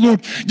tell the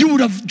Lord? You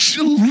would have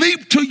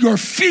leaped to your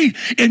feet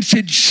and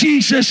said,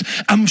 Jesus,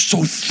 I'm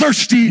so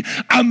thirsty,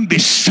 I'm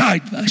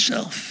beside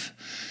myself.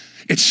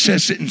 It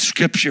says it in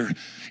Scripture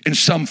in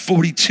Psalm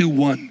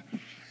 42:1.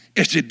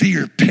 As the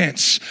deer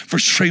pants for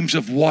streams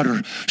of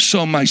water,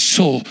 so my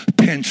soul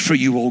pants for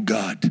you, O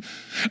God.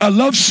 I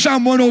love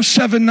Psalm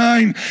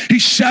 107:9. He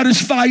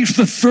satisfies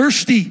the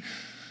thirsty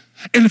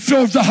and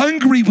fills the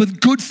hungry with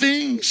good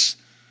things.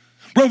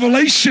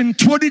 Revelation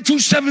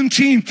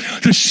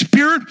 22:17, the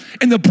Spirit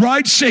and the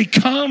bride say,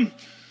 come.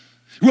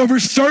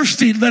 Whoever's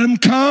thirsty, let him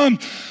come.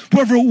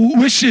 Whoever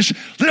wishes,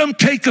 let him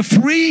take the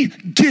free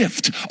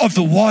gift of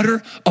the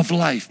water of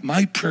life.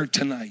 My prayer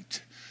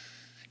tonight,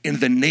 in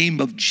the name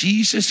of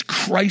Jesus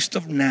Christ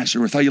of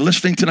Nazareth. Are you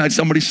listening tonight?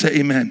 Somebody say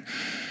amen.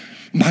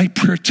 My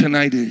prayer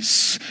tonight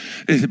is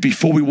that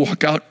before we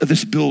walk out of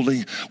this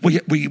building,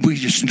 we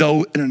just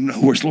know and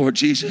know, Lord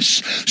Jesus,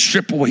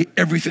 strip away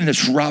everything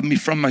that's robbed me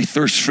from my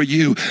thirst for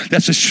you,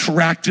 that's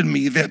distracted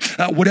me,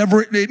 that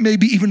whatever it may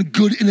be even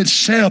good in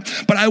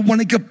itself, but I want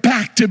to get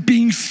back to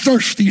being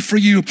thirsty for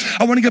you.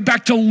 I want to get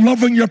back to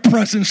loving your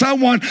presence.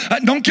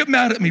 Don't get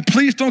mad at me.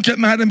 Please don't get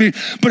mad at me.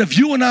 But if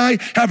you and I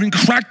haven't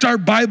cracked our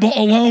Bible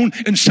alone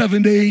in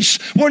 7 days,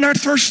 we're not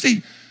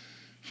thirsty.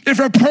 if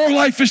our prayer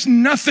life is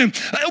nothing,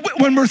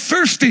 when we're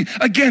thirsty,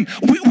 again,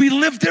 we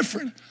live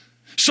different.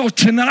 So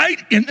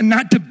tonight, and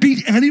not to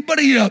beat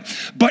anybody up,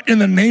 but in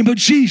the name of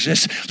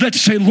Jesus,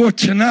 let's say, Lord,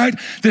 tonight,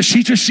 this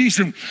Easter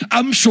season,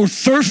 I'm so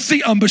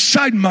thirsty, I'm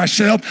beside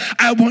myself.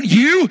 I want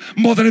you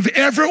more than I've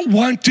ever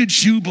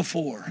wanted you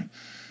before.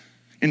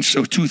 And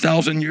so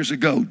 2,000 years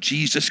ago,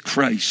 Jesus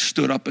Christ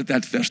stood up at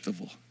that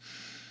festival,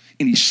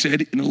 and he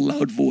said in a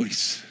loud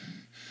voice,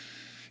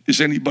 is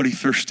anybody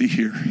thirsty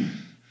here?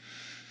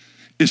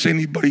 Is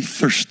anybody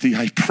thirsty?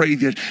 I pray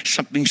that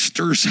something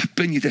stirs up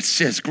in you that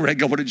says,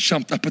 Greg, I would have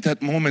jumped up at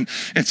that moment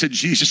and said,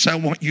 Jesus, I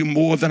want you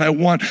more than I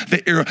want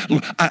the air.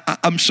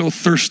 I'm so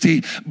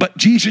thirsty. But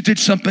Jesus did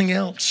something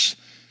else.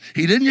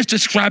 He didn't just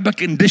describe a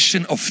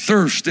condition of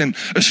thirst and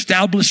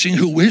establishing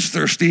who is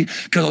thirsty,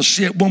 because I'll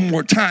say it one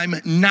more time,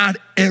 not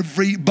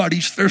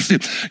everybody's thirsty.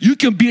 You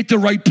can be at the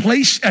right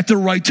place at the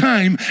right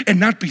time and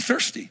not be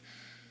thirsty.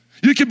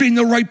 You can be in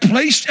the right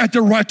place at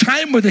the right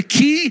time with a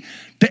key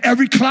to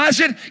every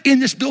closet in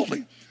this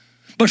building,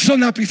 but still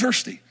not be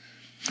thirsty.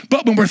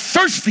 But when we're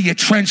thirsty, it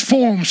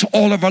transforms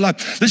all of our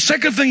life. The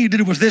second thing he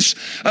did was this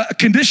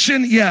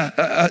condition,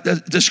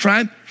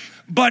 described,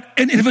 but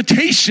an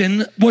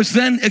invitation was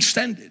then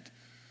extended.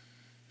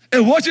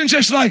 It wasn't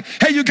just like,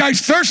 hey, you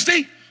guys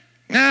thirsty?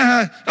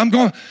 I'm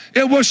going.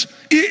 It was,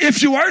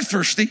 if you are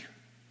thirsty,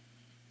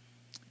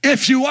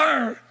 if you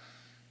are,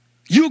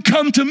 you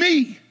come to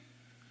me.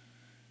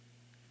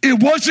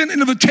 It wasn't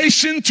an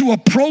invitation to a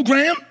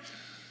program.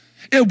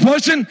 It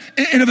wasn't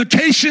an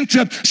invitation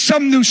to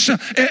some new,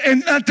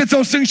 and not that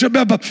those things are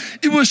bad, but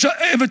it was an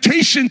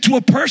invitation to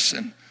a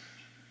person.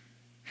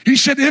 He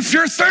said, if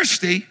you're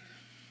thirsty,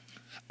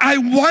 I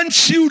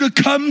want you to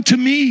come to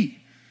me.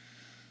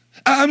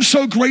 I'm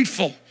so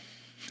grateful.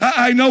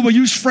 I know we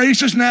use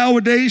phrases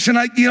nowadays, and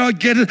I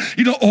get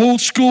it,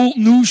 old school,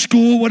 new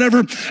school, whatever.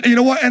 And you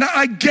know what? And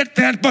I get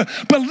that, but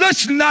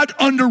let's not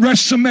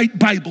underestimate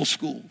Bible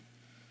school.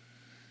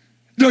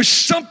 There's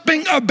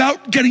something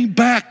about getting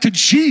back to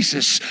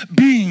Jesus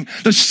being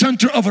the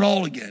center of it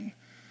all again.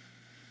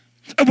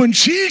 And when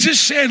Jesus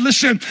said,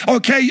 listen,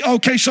 okay,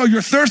 so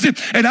you're thirsty,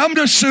 and I'm going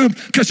to assume,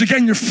 because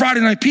again, you're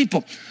Friday night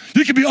people.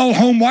 You could be all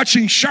home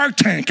watching Shark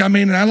Tank.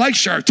 And I like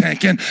Shark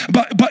Tank,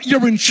 but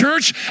you're in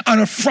church on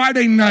a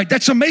Friday night.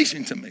 That's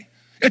amazing to me.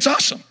 It's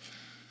awesome.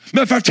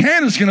 Matter of fact,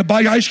 Hannah's going to buy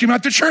ice cream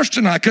after church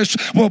tonight because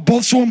we're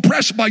both so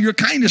impressed by your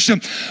kindness.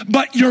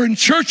 But you're in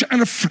church on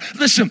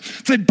listen,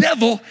 the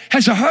devil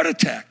has a heart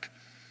attack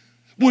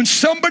when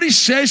somebody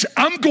says,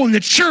 I'm going to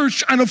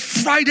church on a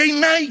Friday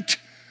night.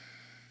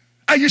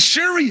 Are you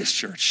serious,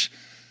 church?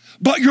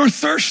 But you're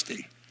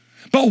thirsty.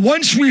 But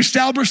once we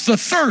establish the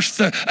thirst,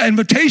 the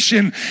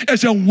invitation,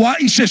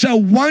 he says, I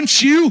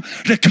want you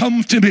to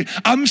come to me.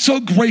 I'm so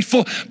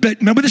grateful. But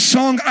remember the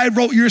song I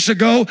wrote years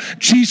ago,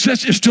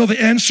 Jesus is still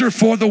the answer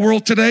for the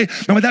world today?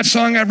 Remember that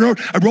song I wrote?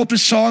 I wrote the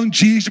song,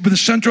 Jesus, with the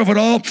center of it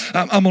all.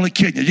 I'm only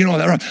kidding you. You know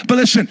that, right? But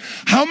listen,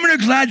 how many are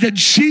glad that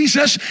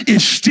Jesus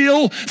is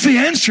still the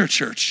answer,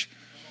 church?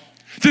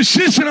 This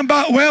isn't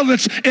about, well,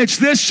 it's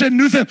this and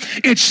new thing.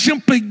 It's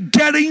simply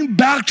getting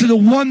back to the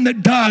one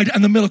that died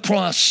on the middle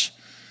cross.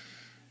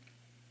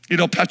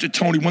 Pastor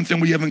Tony, one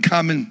thing we have in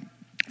common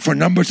for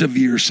numbers of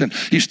years, and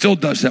he still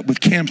does that with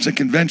camps and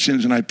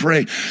conventions, and I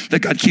pray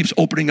that God keeps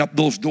opening up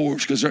those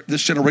doors because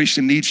this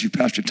generation needs you,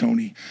 Pastor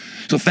Tony.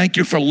 So thank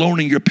you for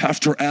loaning your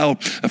Pastor Al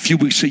a few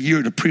weeks a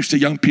year to preach to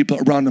young people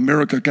around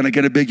America. Can I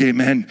get a big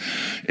amen?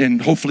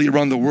 And hopefully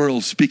around the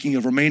world, speaking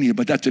of Romania,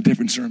 but that's a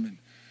different sermon.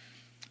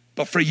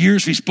 But for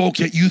years, we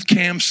spoke at youth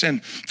camps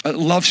and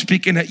love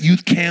speaking at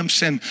youth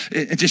camps and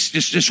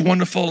just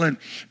wonderful.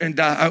 And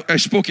I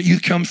spoke at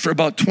youth camps for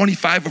about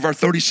 25 of our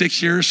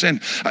 36 years.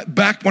 And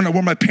back when I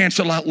wore my pants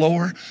a lot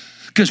lower,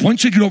 because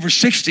once you get over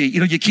 60,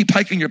 you keep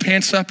hiking your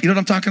pants up. You know what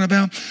I'm talking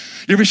about?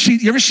 You ever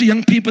see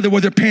young people that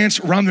wear their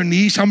pants around their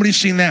knees? How many have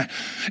seen that?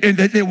 And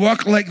they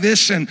walk like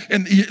this and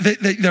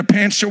their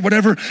pants or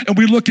whatever, and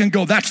we look and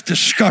go, that's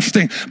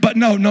disgusting. But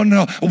no.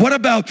 What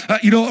about,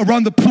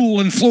 around the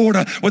pool in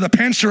Florida where the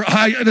pants are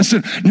high?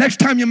 Listen, next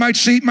time you might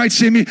see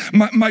me,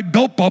 my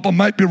belt buckle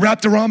might be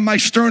wrapped around my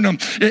sternum.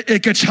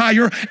 It gets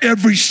higher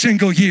every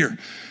single year.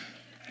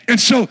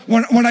 And so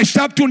when I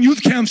stopped doing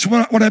youth camps,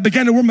 when I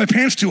began to wear my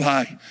pants too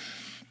high,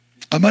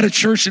 I'm at a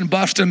church in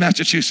Boston,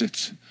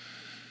 Massachusetts.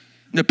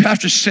 And the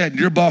pastor said,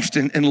 near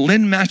Boston, in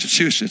Lynn,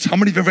 Massachusetts, how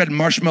many of you have ever had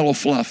marshmallow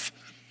fluff?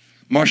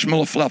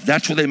 Marshmallow fluff,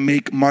 that's where they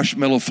make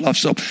marshmallow fluff.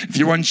 So if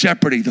you're on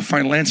Jeopardy, the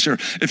final answer,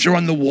 if you're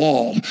on The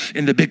Wall,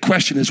 and the big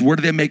question is, where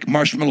do they make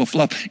marshmallow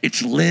fluff?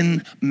 It's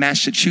Lynn,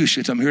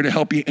 Massachusetts. I'm here to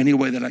help you any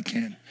way that I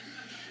can.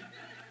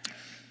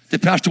 The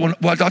pastor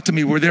walked out to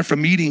me. We're there for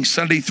meetings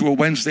Sunday through a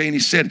Wednesday, and he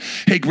said,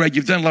 hey, Greg,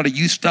 you've done a lot of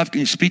youth stuff. Can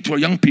you speak to our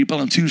young people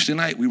on Tuesday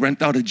night? We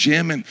rent out a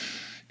gym, and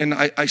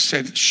I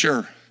said,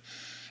 sure.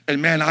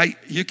 And man,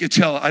 you could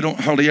tell I don't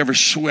hardly ever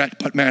sweat,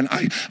 but man,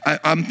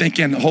 I'm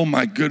thinking, oh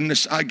my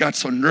goodness, I got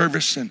so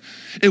nervous, and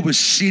it was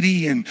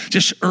city and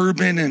just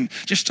urban and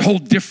just a whole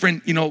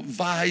different,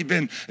 vibe,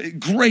 and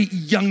great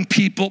young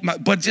people.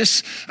 But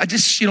I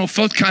just,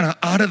 felt kind of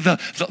out of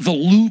the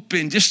loop,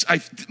 and just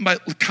my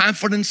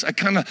confidence.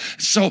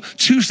 So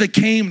Tuesday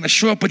came and I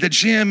show up at the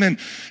gym, and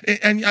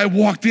I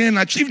walked in.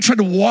 I even tried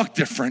to walk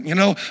different,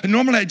 And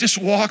normally I just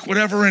walk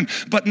whatever,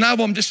 but now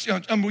I'm just,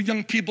 I'm with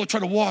young people, try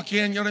to walk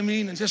in, you know what I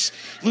mean, and just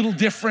a little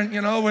different,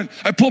 and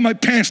I pull my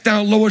pants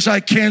down low as I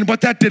can,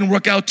 but that didn't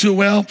work out too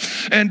well,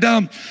 and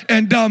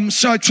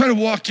so I try to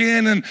walk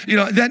in, and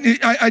then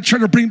I try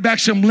to bring back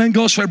some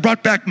lingo, so I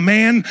brought back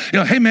man,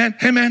 hey man.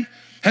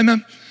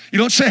 You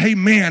don't say, hey,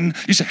 man.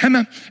 You say, hey,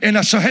 man.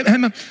 And so, hey,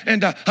 man.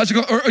 And how's it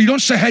going? Or you don't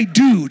say, hey,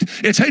 dude.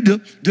 It's, hey,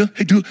 dude,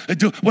 hey,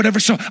 dude,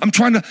 whatever. So I'm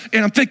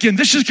I'm thinking,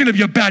 this is going to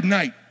be a bad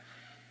night.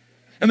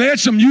 And they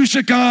had some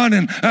music on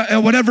and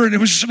whatever, and it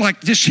was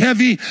like just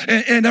heavy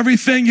and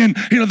everything. And,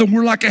 the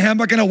we're like a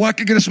hammer, gonna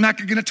whack, gonna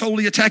smack, gonna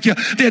totally attack you.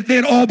 They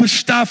had all this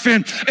stuff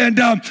and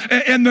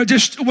they're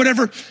just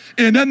whatever.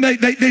 And then they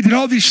did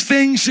all these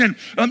things, and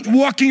I'm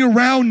walking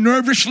around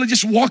nervously,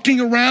 just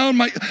walking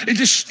around.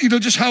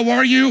 Just how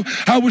are you?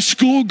 How was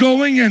school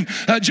going? And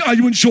are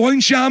you enjoying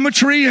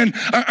geometry? And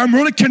I'm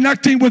really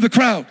connecting with the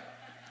crowd.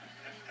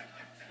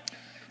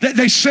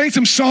 They sang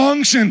some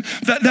songs, and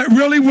that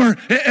really were,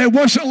 it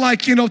wasn't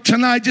like,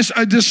 tonight,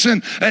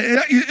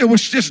 it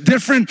was just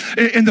different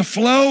in the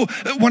flow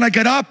when I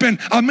got up, and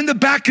I'm in the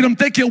back, and I'm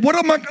thinking,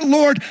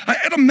 Lord, I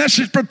had a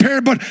message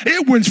prepared, but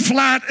it was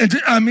flat.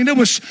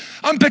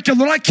 I'm thinking,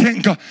 Lord, I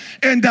can't go.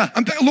 And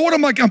I'm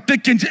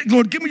thinking,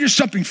 Lord, give me just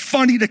something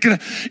funny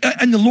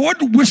and the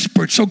Lord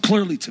whispered so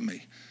clearly to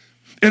me.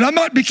 And I'm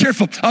not, be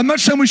careful, I'm not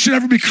saying we should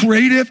ever be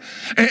creative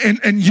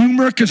and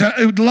humor, because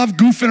I would love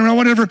goofing around,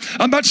 whatever.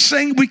 I'm not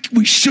saying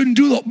we shouldn't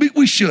do that.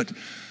 We should.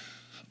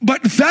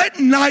 But that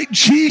night,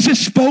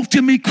 Jesus spoke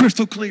to me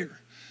crystal clear.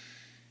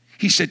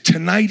 He said,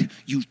 tonight,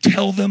 you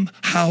tell them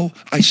how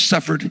I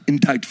suffered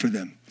and died for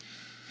them.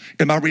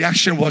 And my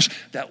reaction was,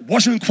 that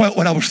wasn't quite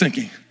what I was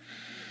thinking.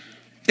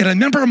 And I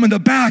remember I'm in the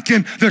back,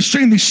 and they're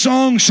singing these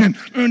songs, and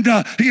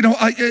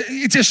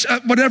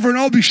whatever, and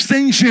all these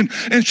things.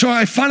 And so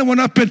I finally went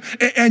up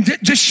and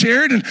just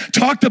shared and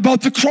talked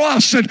about the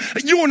cross. And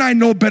you and I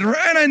know better,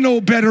 and I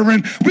know better,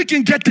 and we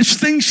can get this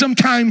thing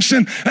sometimes.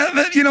 And,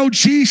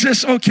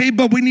 Jesus, okay,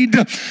 but we need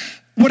to,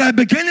 when I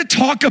began to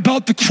talk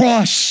about the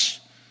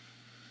cross,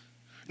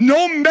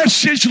 no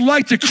message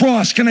like the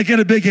cross. Can I get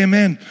a big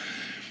amen?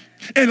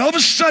 And all of a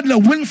sudden, I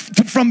went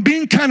from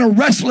being kind of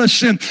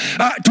restless and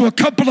to a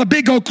couple of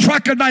big old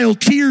crocodile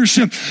tears.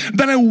 And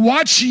then I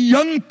watched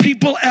young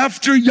people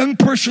after a young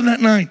person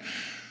that night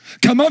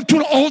come up to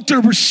an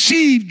altar,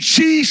 receive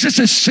Jesus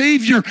as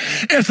Savior,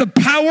 as the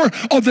power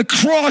of the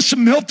cross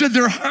melted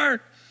their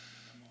heart.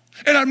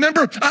 And I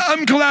remember,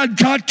 I'm glad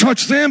God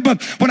touched them,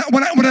 but when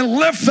I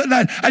left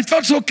that, I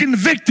felt so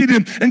convicted,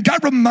 and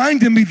God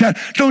reminded me that,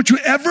 don't you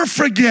ever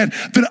forget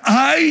that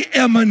I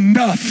am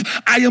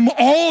enough. I am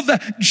all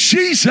that.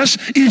 Jesus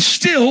is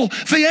still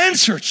the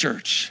answer,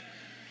 church.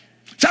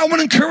 So I want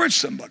to encourage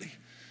somebody.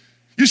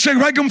 You say,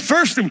 right, come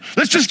first,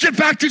 let's just get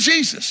back to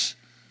Jesus.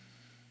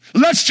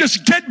 Let's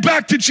just get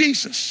back to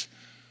Jesus.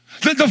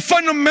 The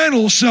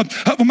fundamentals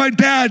of my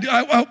dad,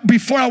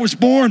 before I was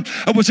born,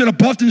 I was at a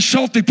Boston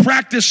Celtic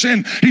practice,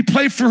 and he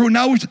played for who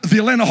now is the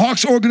Atlanta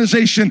Hawks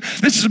organization.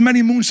 This is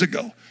many moons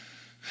ago.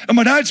 And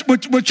my dad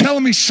was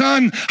telling me,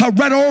 son, how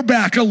Red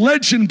Auerbach, a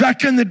legend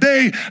back in the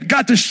day,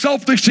 got the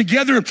Celtics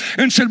together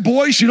and said,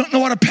 boys, you don't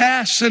know how to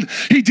pass. And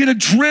he did a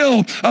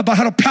drill about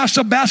how to pass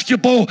a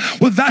basketball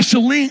with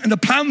Vaseline in the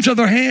palms of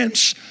their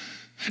hands.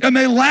 And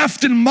they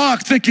laughed and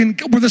mocked, thinking,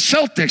 we're the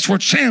Celtics, we're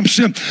champs.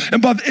 And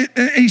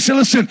he said,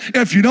 listen,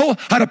 if you know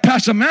how to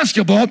pass a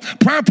basketball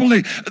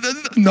properly,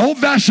 no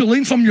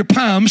Vaseline from your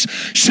palms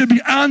should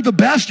be on the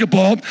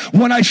basketball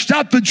when I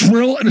stop the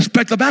drill and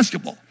inspect the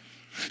basketball.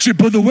 So you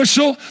blow the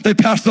whistle, they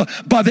passed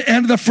by the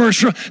end of the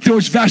first round, there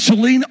was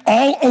Vaseline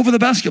all over the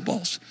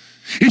basketballs.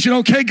 He said,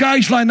 okay,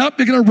 guys, line up.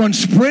 You're going to run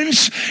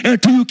sprints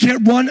until you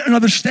can't run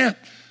another step.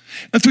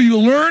 Until you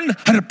learn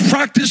how to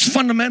practice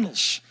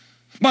fundamentals.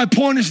 My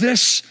point is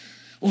this,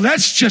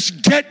 let's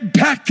just get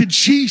back to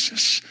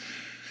Jesus.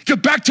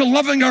 Get back to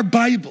loving our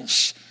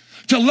Bibles,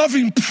 to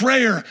loving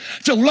prayer,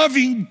 to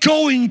loving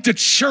going to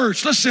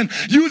church. Listen,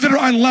 you that are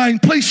online,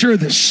 please hear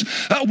this.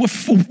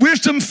 With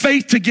wisdom,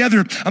 faith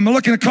together, I'm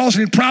looking at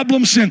causing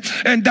problems and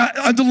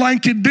underlying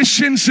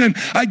conditions, and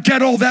I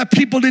get all that.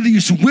 People need to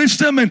use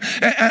wisdom, and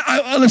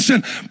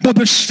listen, but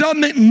there's some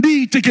that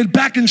need to get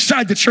back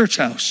inside the church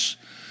house.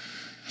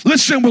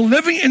 Listen, we're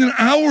living in an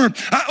hour.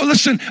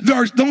 There's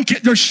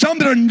some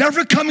that are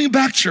never coming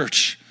back,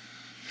 church.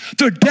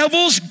 The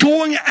devil's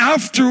going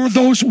after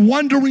those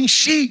wandering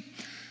sheep.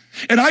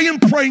 And I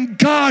am praying,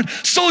 God,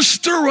 so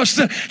stir us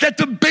that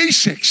the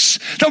basics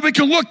that we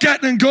can look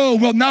at and go,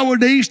 well,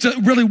 nowadays to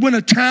really win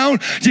a town,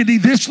 you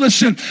need this.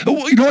 Listen,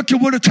 you know what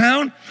can win a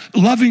town?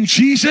 Loving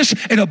Jesus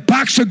and a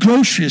box of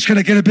groceries. Can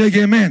I get a big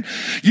amen?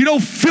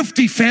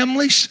 50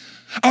 families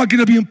are going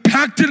to be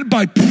impacted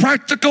by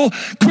practical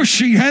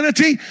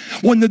Christianity.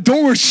 When the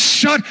door is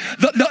shut,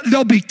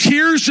 there'll be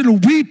tears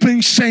and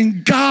weeping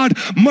saying God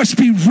must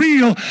be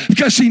real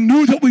because he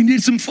knew that we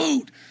need some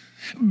food.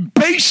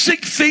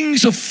 Basic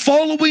things of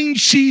following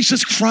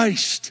Jesus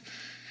Christ.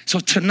 So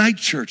tonight,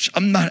 church,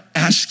 I'm not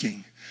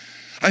asking.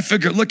 I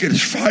figure, look,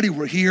 it's Friday,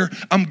 we're here.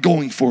 I'm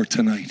going for it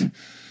tonight.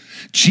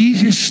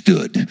 Jesus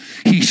stood.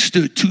 He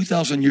stood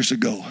 2,000 years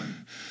ago.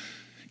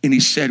 And he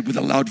said with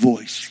a loud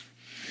voice,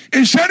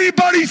 is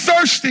anybody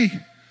thirsty?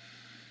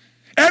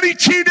 Any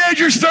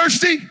teenagers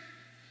thirsty?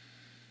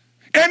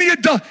 Any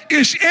adult?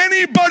 Is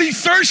anybody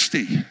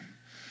thirsty?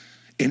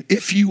 And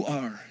if you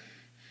are,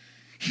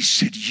 he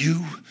said,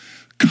 you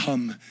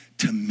come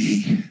to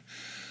me.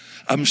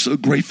 I'm so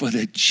grateful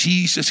that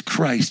Jesus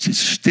Christ is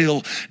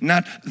still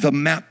not the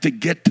map to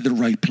get to the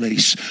right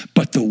place,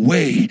 but the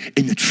way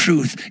and the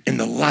truth and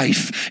the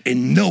life.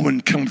 And no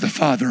one comes to the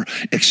Father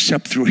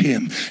except through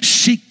him.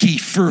 Seek ye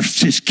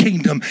first his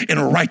kingdom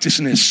and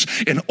righteousness,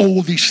 and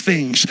all these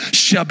things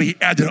shall be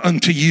added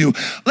unto you.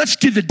 Let's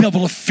give the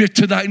devil a fit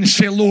tonight and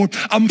say, Lord,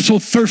 I'm so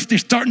thirsty,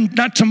 starting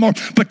not tomorrow,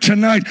 but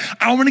tonight.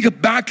 I want to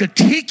get back to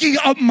taking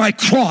up my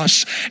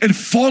cross and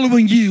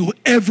following you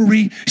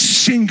every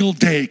single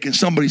day. Can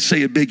somebody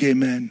say a big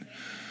amen?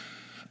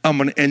 I'm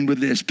going to end with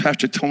this.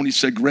 Pastor Tony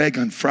said, Greg,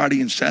 on Friday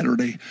and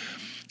Saturday,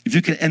 if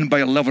you can end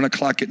by 11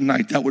 o'clock at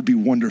night, that would be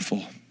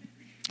wonderful.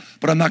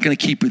 But I'm not going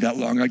to keep you that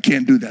long. I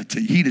can't do that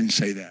to you. He didn't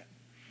say that.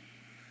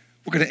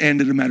 We're going to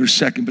end in a matter of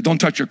second, but don't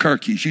touch your car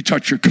keys. You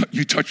touch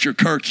your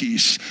car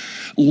keys,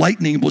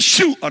 lightning will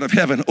shoot out of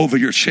heaven over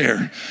your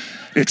chair.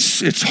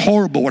 It's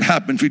horrible what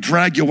happens. We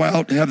drag you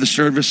out and have the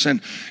service,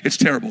 and it's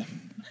terrible.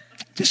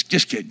 Just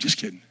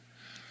kidding.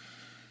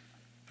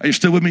 Are you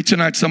still with me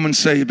tonight? Someone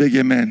say a big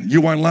amen.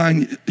 You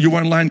online?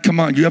 Come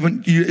on. You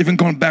haven't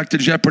gone back to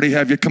Jeopardy,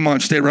 have you? Come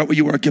on, stay right where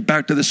you are. Get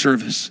back to the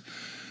service.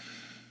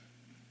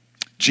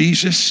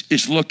 Jesus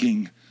is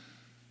looking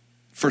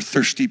for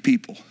thirsty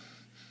people.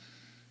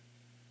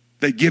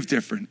 They give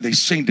different. They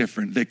sing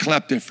different. They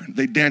clap different.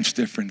 They dance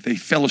different. They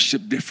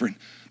fellowship different.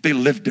 They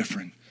live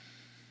different.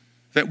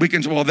 That we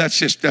can say, well,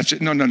 that's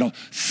it. No.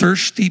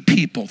 Thirsty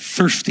people,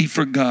 thirsty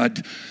for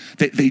God.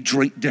 They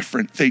drink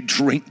different. They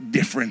drink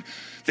different.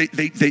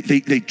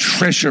 They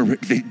treasure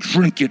it. They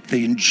drink it.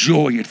 They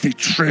enjoy it. They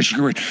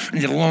treasure it.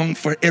 And they long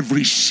for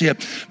every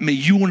sip. May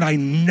you and I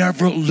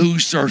never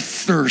lose our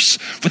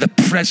thirst for the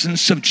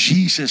presence of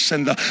Jesus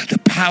and the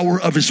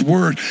power of his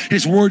word.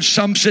 His word,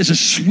 some says, is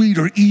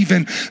sweeter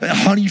even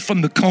honey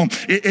from the comb.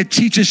 It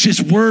teaches his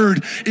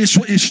word,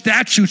 his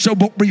statutes that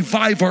will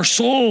revive our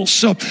souls.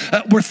 So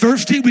we're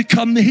thirsty, we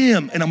come to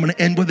him. And I'm going to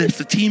end with this.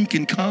 The team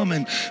can come,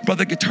 and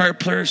brother guitar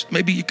players,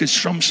 maybe you could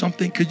strum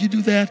something. Could you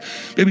do that?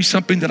 Maybe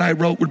something that I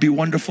wrote would be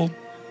wonderful.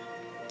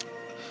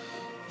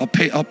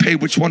 I'll pay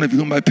which one of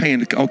you am I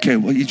paying? Okay,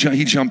 well, he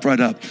jumped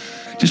right up.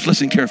 Just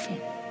listen careful.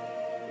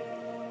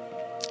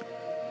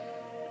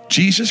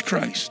 Jesus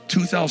Christ,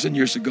 2,000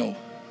 years ago,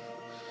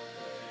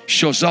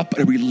 shows up at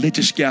a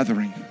religious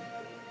gathering.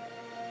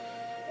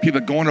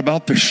 People going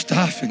about their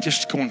stuff and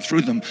just going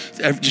through them,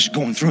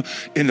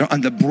 and they're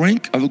on the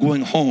brink of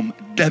going home,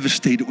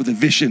 devastated with a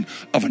vision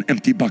of an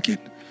empty bucket.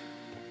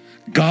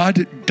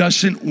 God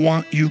doesn't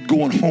want you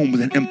going home with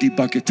an empty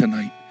bucket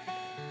tonight.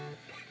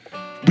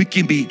 We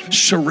can be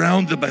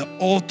surrounded by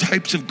all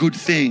types of good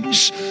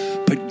things,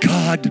 but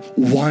God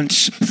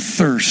wants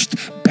thirst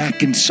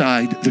back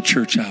inside the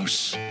church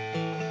house.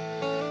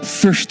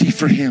 Thirsty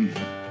for him.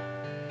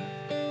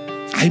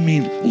 I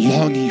mean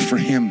longing for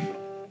him.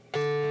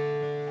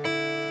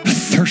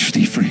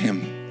 Thirsty for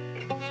him.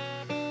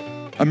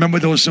 I remember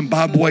there was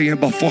about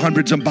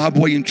 400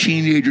 Zimbabwean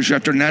teenagers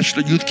after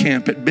National Youth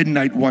Camp at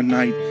midnight one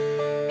night.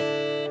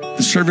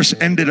 The service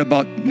ended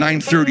about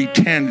 9:30,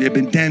 10. They've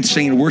been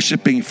dancing and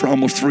worshiping for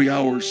almost 3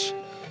 hours.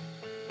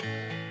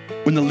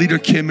 When the leader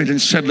came in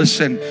and said,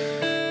 listen,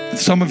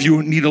 some of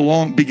you need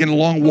begin a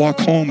long walk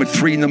home at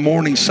 3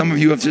 a.m. Some of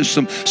you have just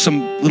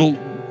some little,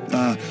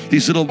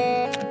 these little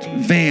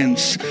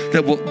vans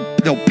that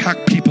they'll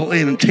pack people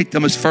in and take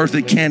them as far as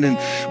they can and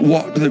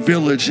walk to the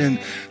village. And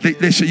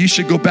they said, you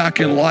should go back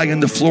and lie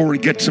on the floor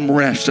and get some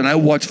rest. And I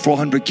watched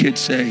 400 kids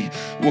say,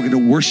 we're going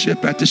to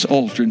worship at this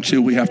altar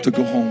until we have to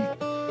go home.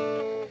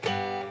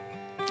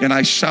 And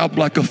I sobbed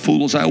like a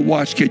fool as I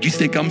watched. Kid, you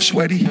think I'm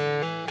sweaty?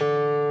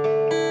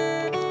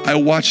 I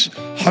watched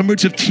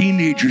hundreds of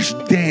teenagers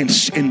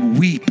dance and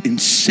weep and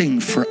sing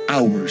for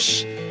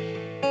hours.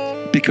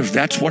 Because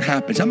that's what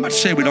happens. I'm not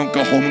saying we don't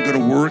go home and go to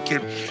work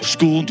and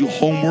school and do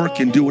homework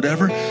and do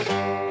whatever.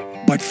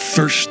 But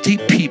thirsty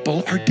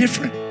people are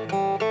different.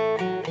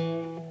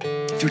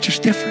 They're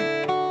just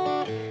different.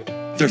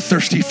 They're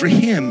thirsty for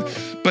him.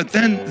 But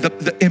then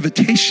the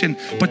invitation,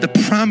 but the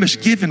promise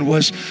given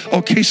was,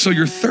 okay, so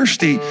you're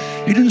thirsty.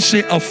 He didn't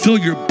say, I'll fill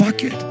your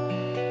bucket.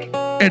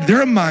 In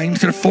their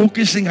minds, they're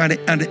focusing on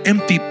an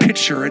empty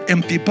pitcher, an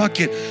empty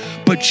bucket.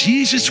 But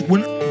Jesus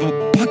went from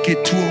a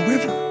bucket to a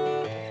river.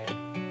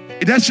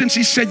 In essence,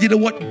 he said, you know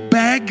what?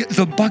 Bag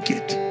the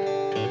bucket.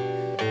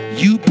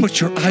 You put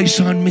your eyes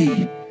on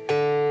me.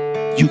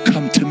 you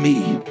come to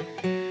me,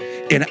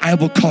 and I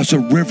will cause a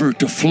river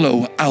to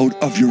flow out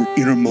of your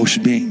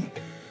innermost being.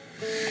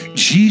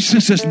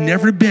 Jesus has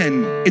never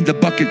been in the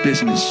bucket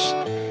business.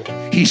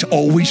 He's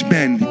always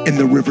been in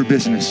the river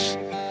business.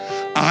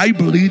 I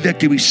believe that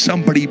could be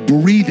somebody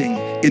breathing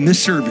in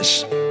this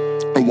service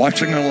or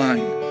watching online,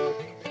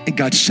 and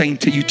God's saying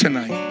to you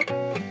tonight,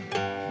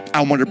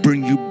 I want to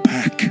bring you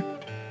back.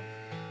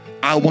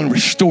 I want to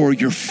restore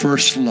your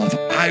first love.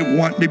 I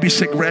want, maybe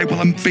say, Greg,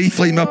 well, I'm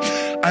faithful enough.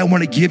 I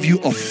want to give you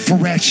a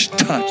fresh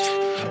touch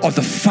of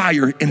the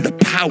fire and the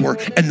power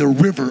and the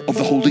river of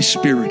the Holy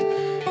Spirit.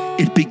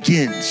 It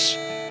begins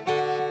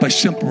by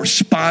simply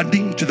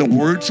responding to the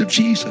words of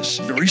Jesus.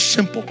 Very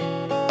simple.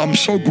 I'm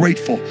so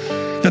grateful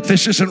that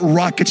this isn't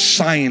rocket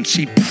science.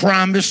 He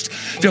promised,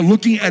 they're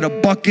looking at a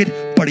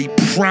bucket, but he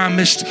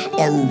promised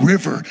a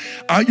river.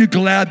 Aren't you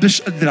glad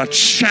that a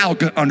child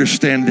can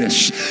understand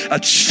this? A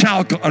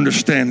child can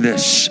understand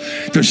this.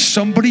 There's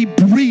somebody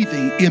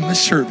breathing in the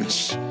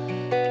service.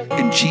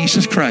 And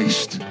Jesus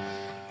Christ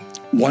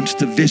wants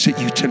to visit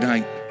you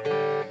tonight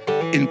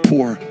and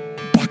pour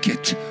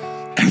bucket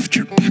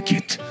after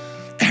bucket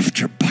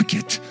after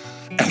bucket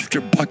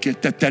after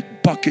bucket,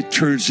 that bucket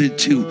turns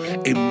into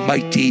a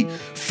mighty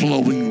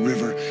flowing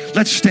river.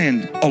 Let's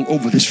stand all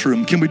over this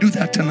room. Can we do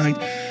that tonight?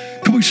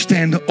 Can we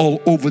stand all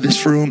over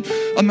this room?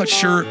 I'm not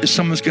sure if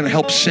someone's going to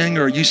help sing,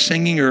 or are you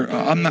singing, or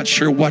I'm not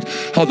sure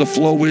how the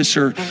flow is,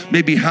 or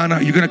maybe Hannah,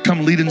 are you going to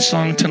come lead in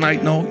song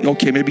tonight? No?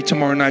 Okay, maybe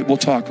tomorrow night we'll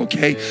talk,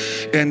 okay?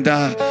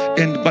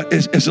 But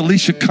as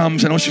Alicia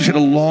comes, I know she's had a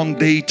long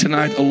day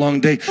tonight, a long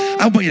day.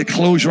 I want you to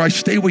close your eyes,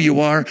 stay where you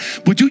are.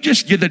 Would you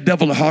just give the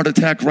devil a heart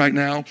attack right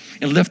now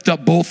and lift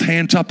up both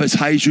hands up as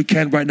high as you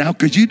can right now?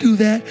 Could you do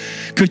that?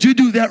 Could you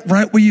do that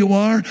right where you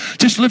are?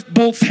 Just lift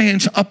both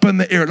hands up in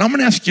the air. And I'm going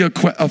to ask you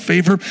a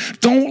favor.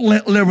 Don't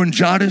let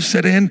laryngitis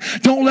set in.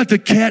 Don't let the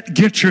cat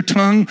get your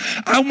tongue.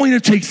 I want you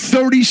to take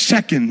 30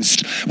 seconds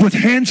with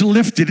hands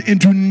lifted and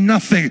do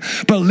nothing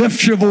but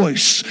lift your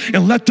voice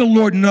and let the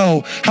Lord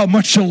know how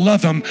much you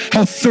love him,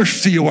 how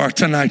thirsty you are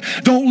tonight.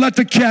 Don't let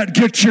the cat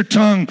get your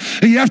tongue.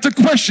 He asked a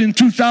question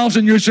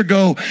 2,000 years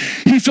ago.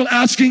 He's still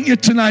asking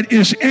it tonight.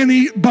 Is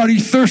anybody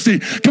thirsty?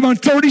 Come on,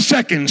 30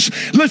 seconds.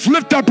 Let's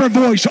lift up our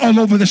voice all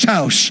over this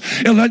house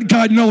and let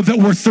God know that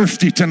we're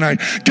thirsty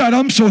tonight. God,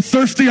 I'm so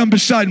thirsty, I'm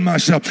beside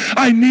myself.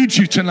 I need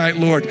you tonight,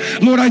 Lord.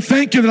 Lord, I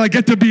thank you that I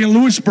get to be in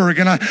Lewisburg,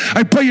 and I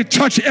pray you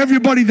touch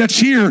everybody that's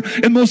here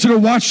and those that are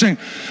watching.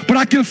 But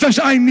I confess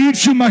I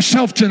need you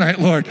myself tonight,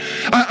 Lord.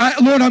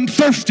 Lord, I'm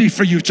thirsty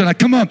for you tonight.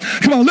 Come on,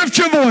 lift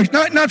your voice.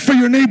 Not for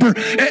your neighbor,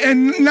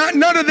 and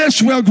none of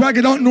this. Well, Greg,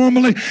 I don't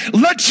normally.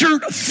 Let your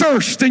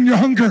thirst and your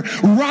hunger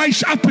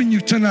rise up in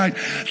you tonight.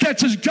 That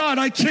says, God,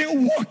 I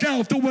can't walk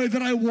out the way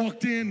that I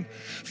walked in.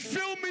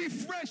 Fill me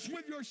fresh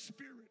with your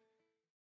Spirit.